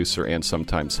content producer and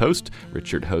sometimes host.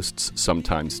 Richard hosts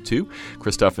sometimes too.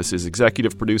 Chris Duffus is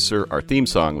executive producer. Our theme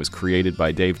song was created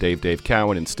by Dave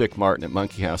Cowan and Stick Martin at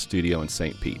Monkey House Studio in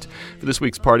St. Pete. For this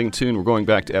week's parting tune, we're going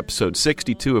back to episode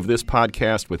 62 of this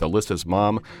podcast with Alyssa's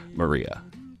mom, Maria.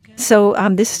 So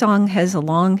this song has a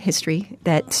long history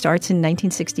that starts in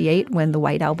 1968 when the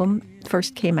White Album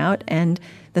first came out, and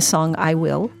the song I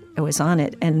Will, I was on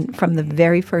it. And from the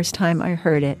very first time I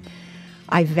heard it,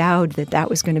 I vowed that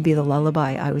was going to be the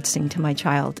lullaby I would sing to my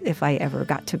child if I ever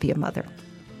got to be a mother.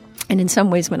 And in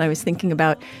some ways, when I was thinking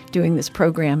about doing this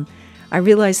program, I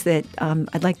realized that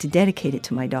I'd like to dedicate it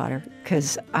to my daughter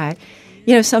because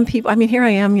some people, here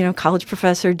I am, college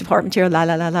professor, department chair,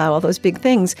 all those big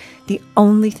things. The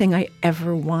only thing I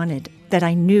ever wanted that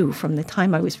I knew from the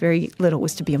time I was very little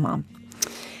was to be a mom.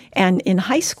 And in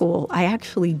high school, I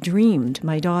actually dreamed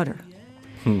my daughter.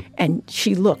 And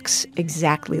she looks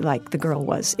exactly like the girl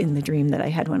was in the dream that I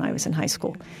had when I was in high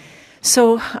school.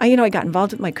 So, I got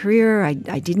involved with my career. I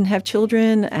didn't have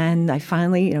children, and I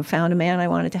finally, found a man I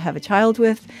wanted to have a child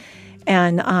with,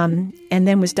 and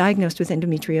then was diagnosed with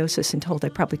endometriosis and told I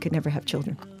probably could never have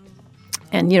children.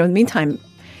 And, in the meantime,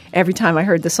 every time I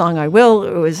heard the song I Will,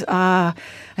 it was, I'm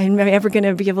never going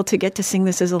to be able to get to sing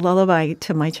this as a lullaby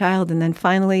to my child. And then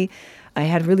finally, I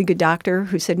had a really good doctor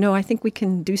who said, no, I think we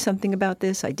can do something about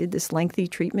this. I did this lengthy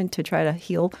treatment to try to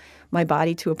heal my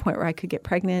body to a point where I could get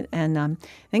pregnant, and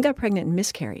then got pregnant and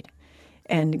miscarried.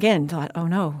 And again, thought, oh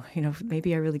no,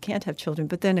 maybe I really can't have children.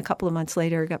 But then a couple of months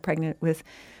later, I got pregnant with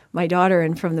my daughter,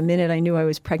 and from the minute I knew I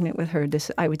was pregnant with her,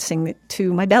 I would sing it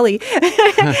to my belly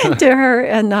to her.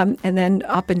 And then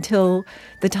up until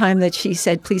the time that she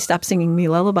said, please stop singing me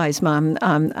lullabies, Mom,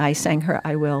 I sang her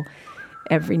I Will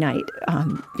every night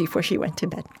before she went to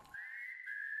bed.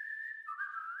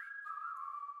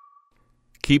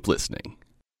 Keep listening.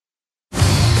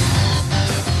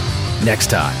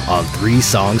 Next time on 3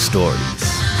 Song Stories.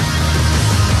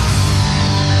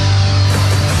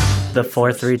 The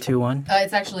 4, 3, 2, 1?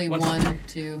 It's actually 1,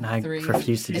 2, 3.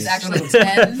 Refuse to It's just... actually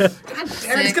 10. God damn,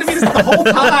 it's going to be this the whole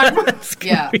time.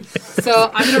 Yeah.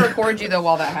 So I'm going to record you, though,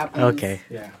 while that happens. Okay.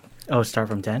 Yeah. Oh, start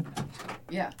from 10?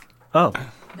 Yeah. Oh.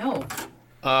 No.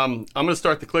 I'm going to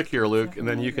start the click here, Luke, and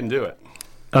then you can do it.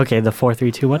 Okay, the 4,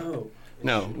 3, 2, 1? Oh.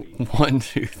 No, 1,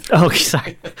 2, 3. Oh,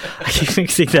 sorry. I keep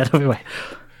mixing that up.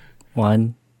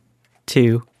 1,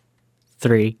 2,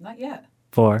 3. Not yet.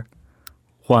 4,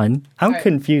 1. I'm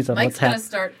confused on what's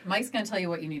happening. Mike's going to tell you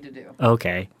what you need to do.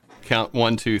 Okay. Count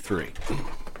 1, 2, 3.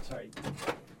 Sorry.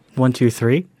 1, 2,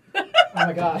 3. Oh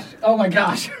my gosh. Oh my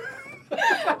gosh.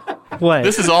 What?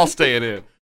 This is all staying in.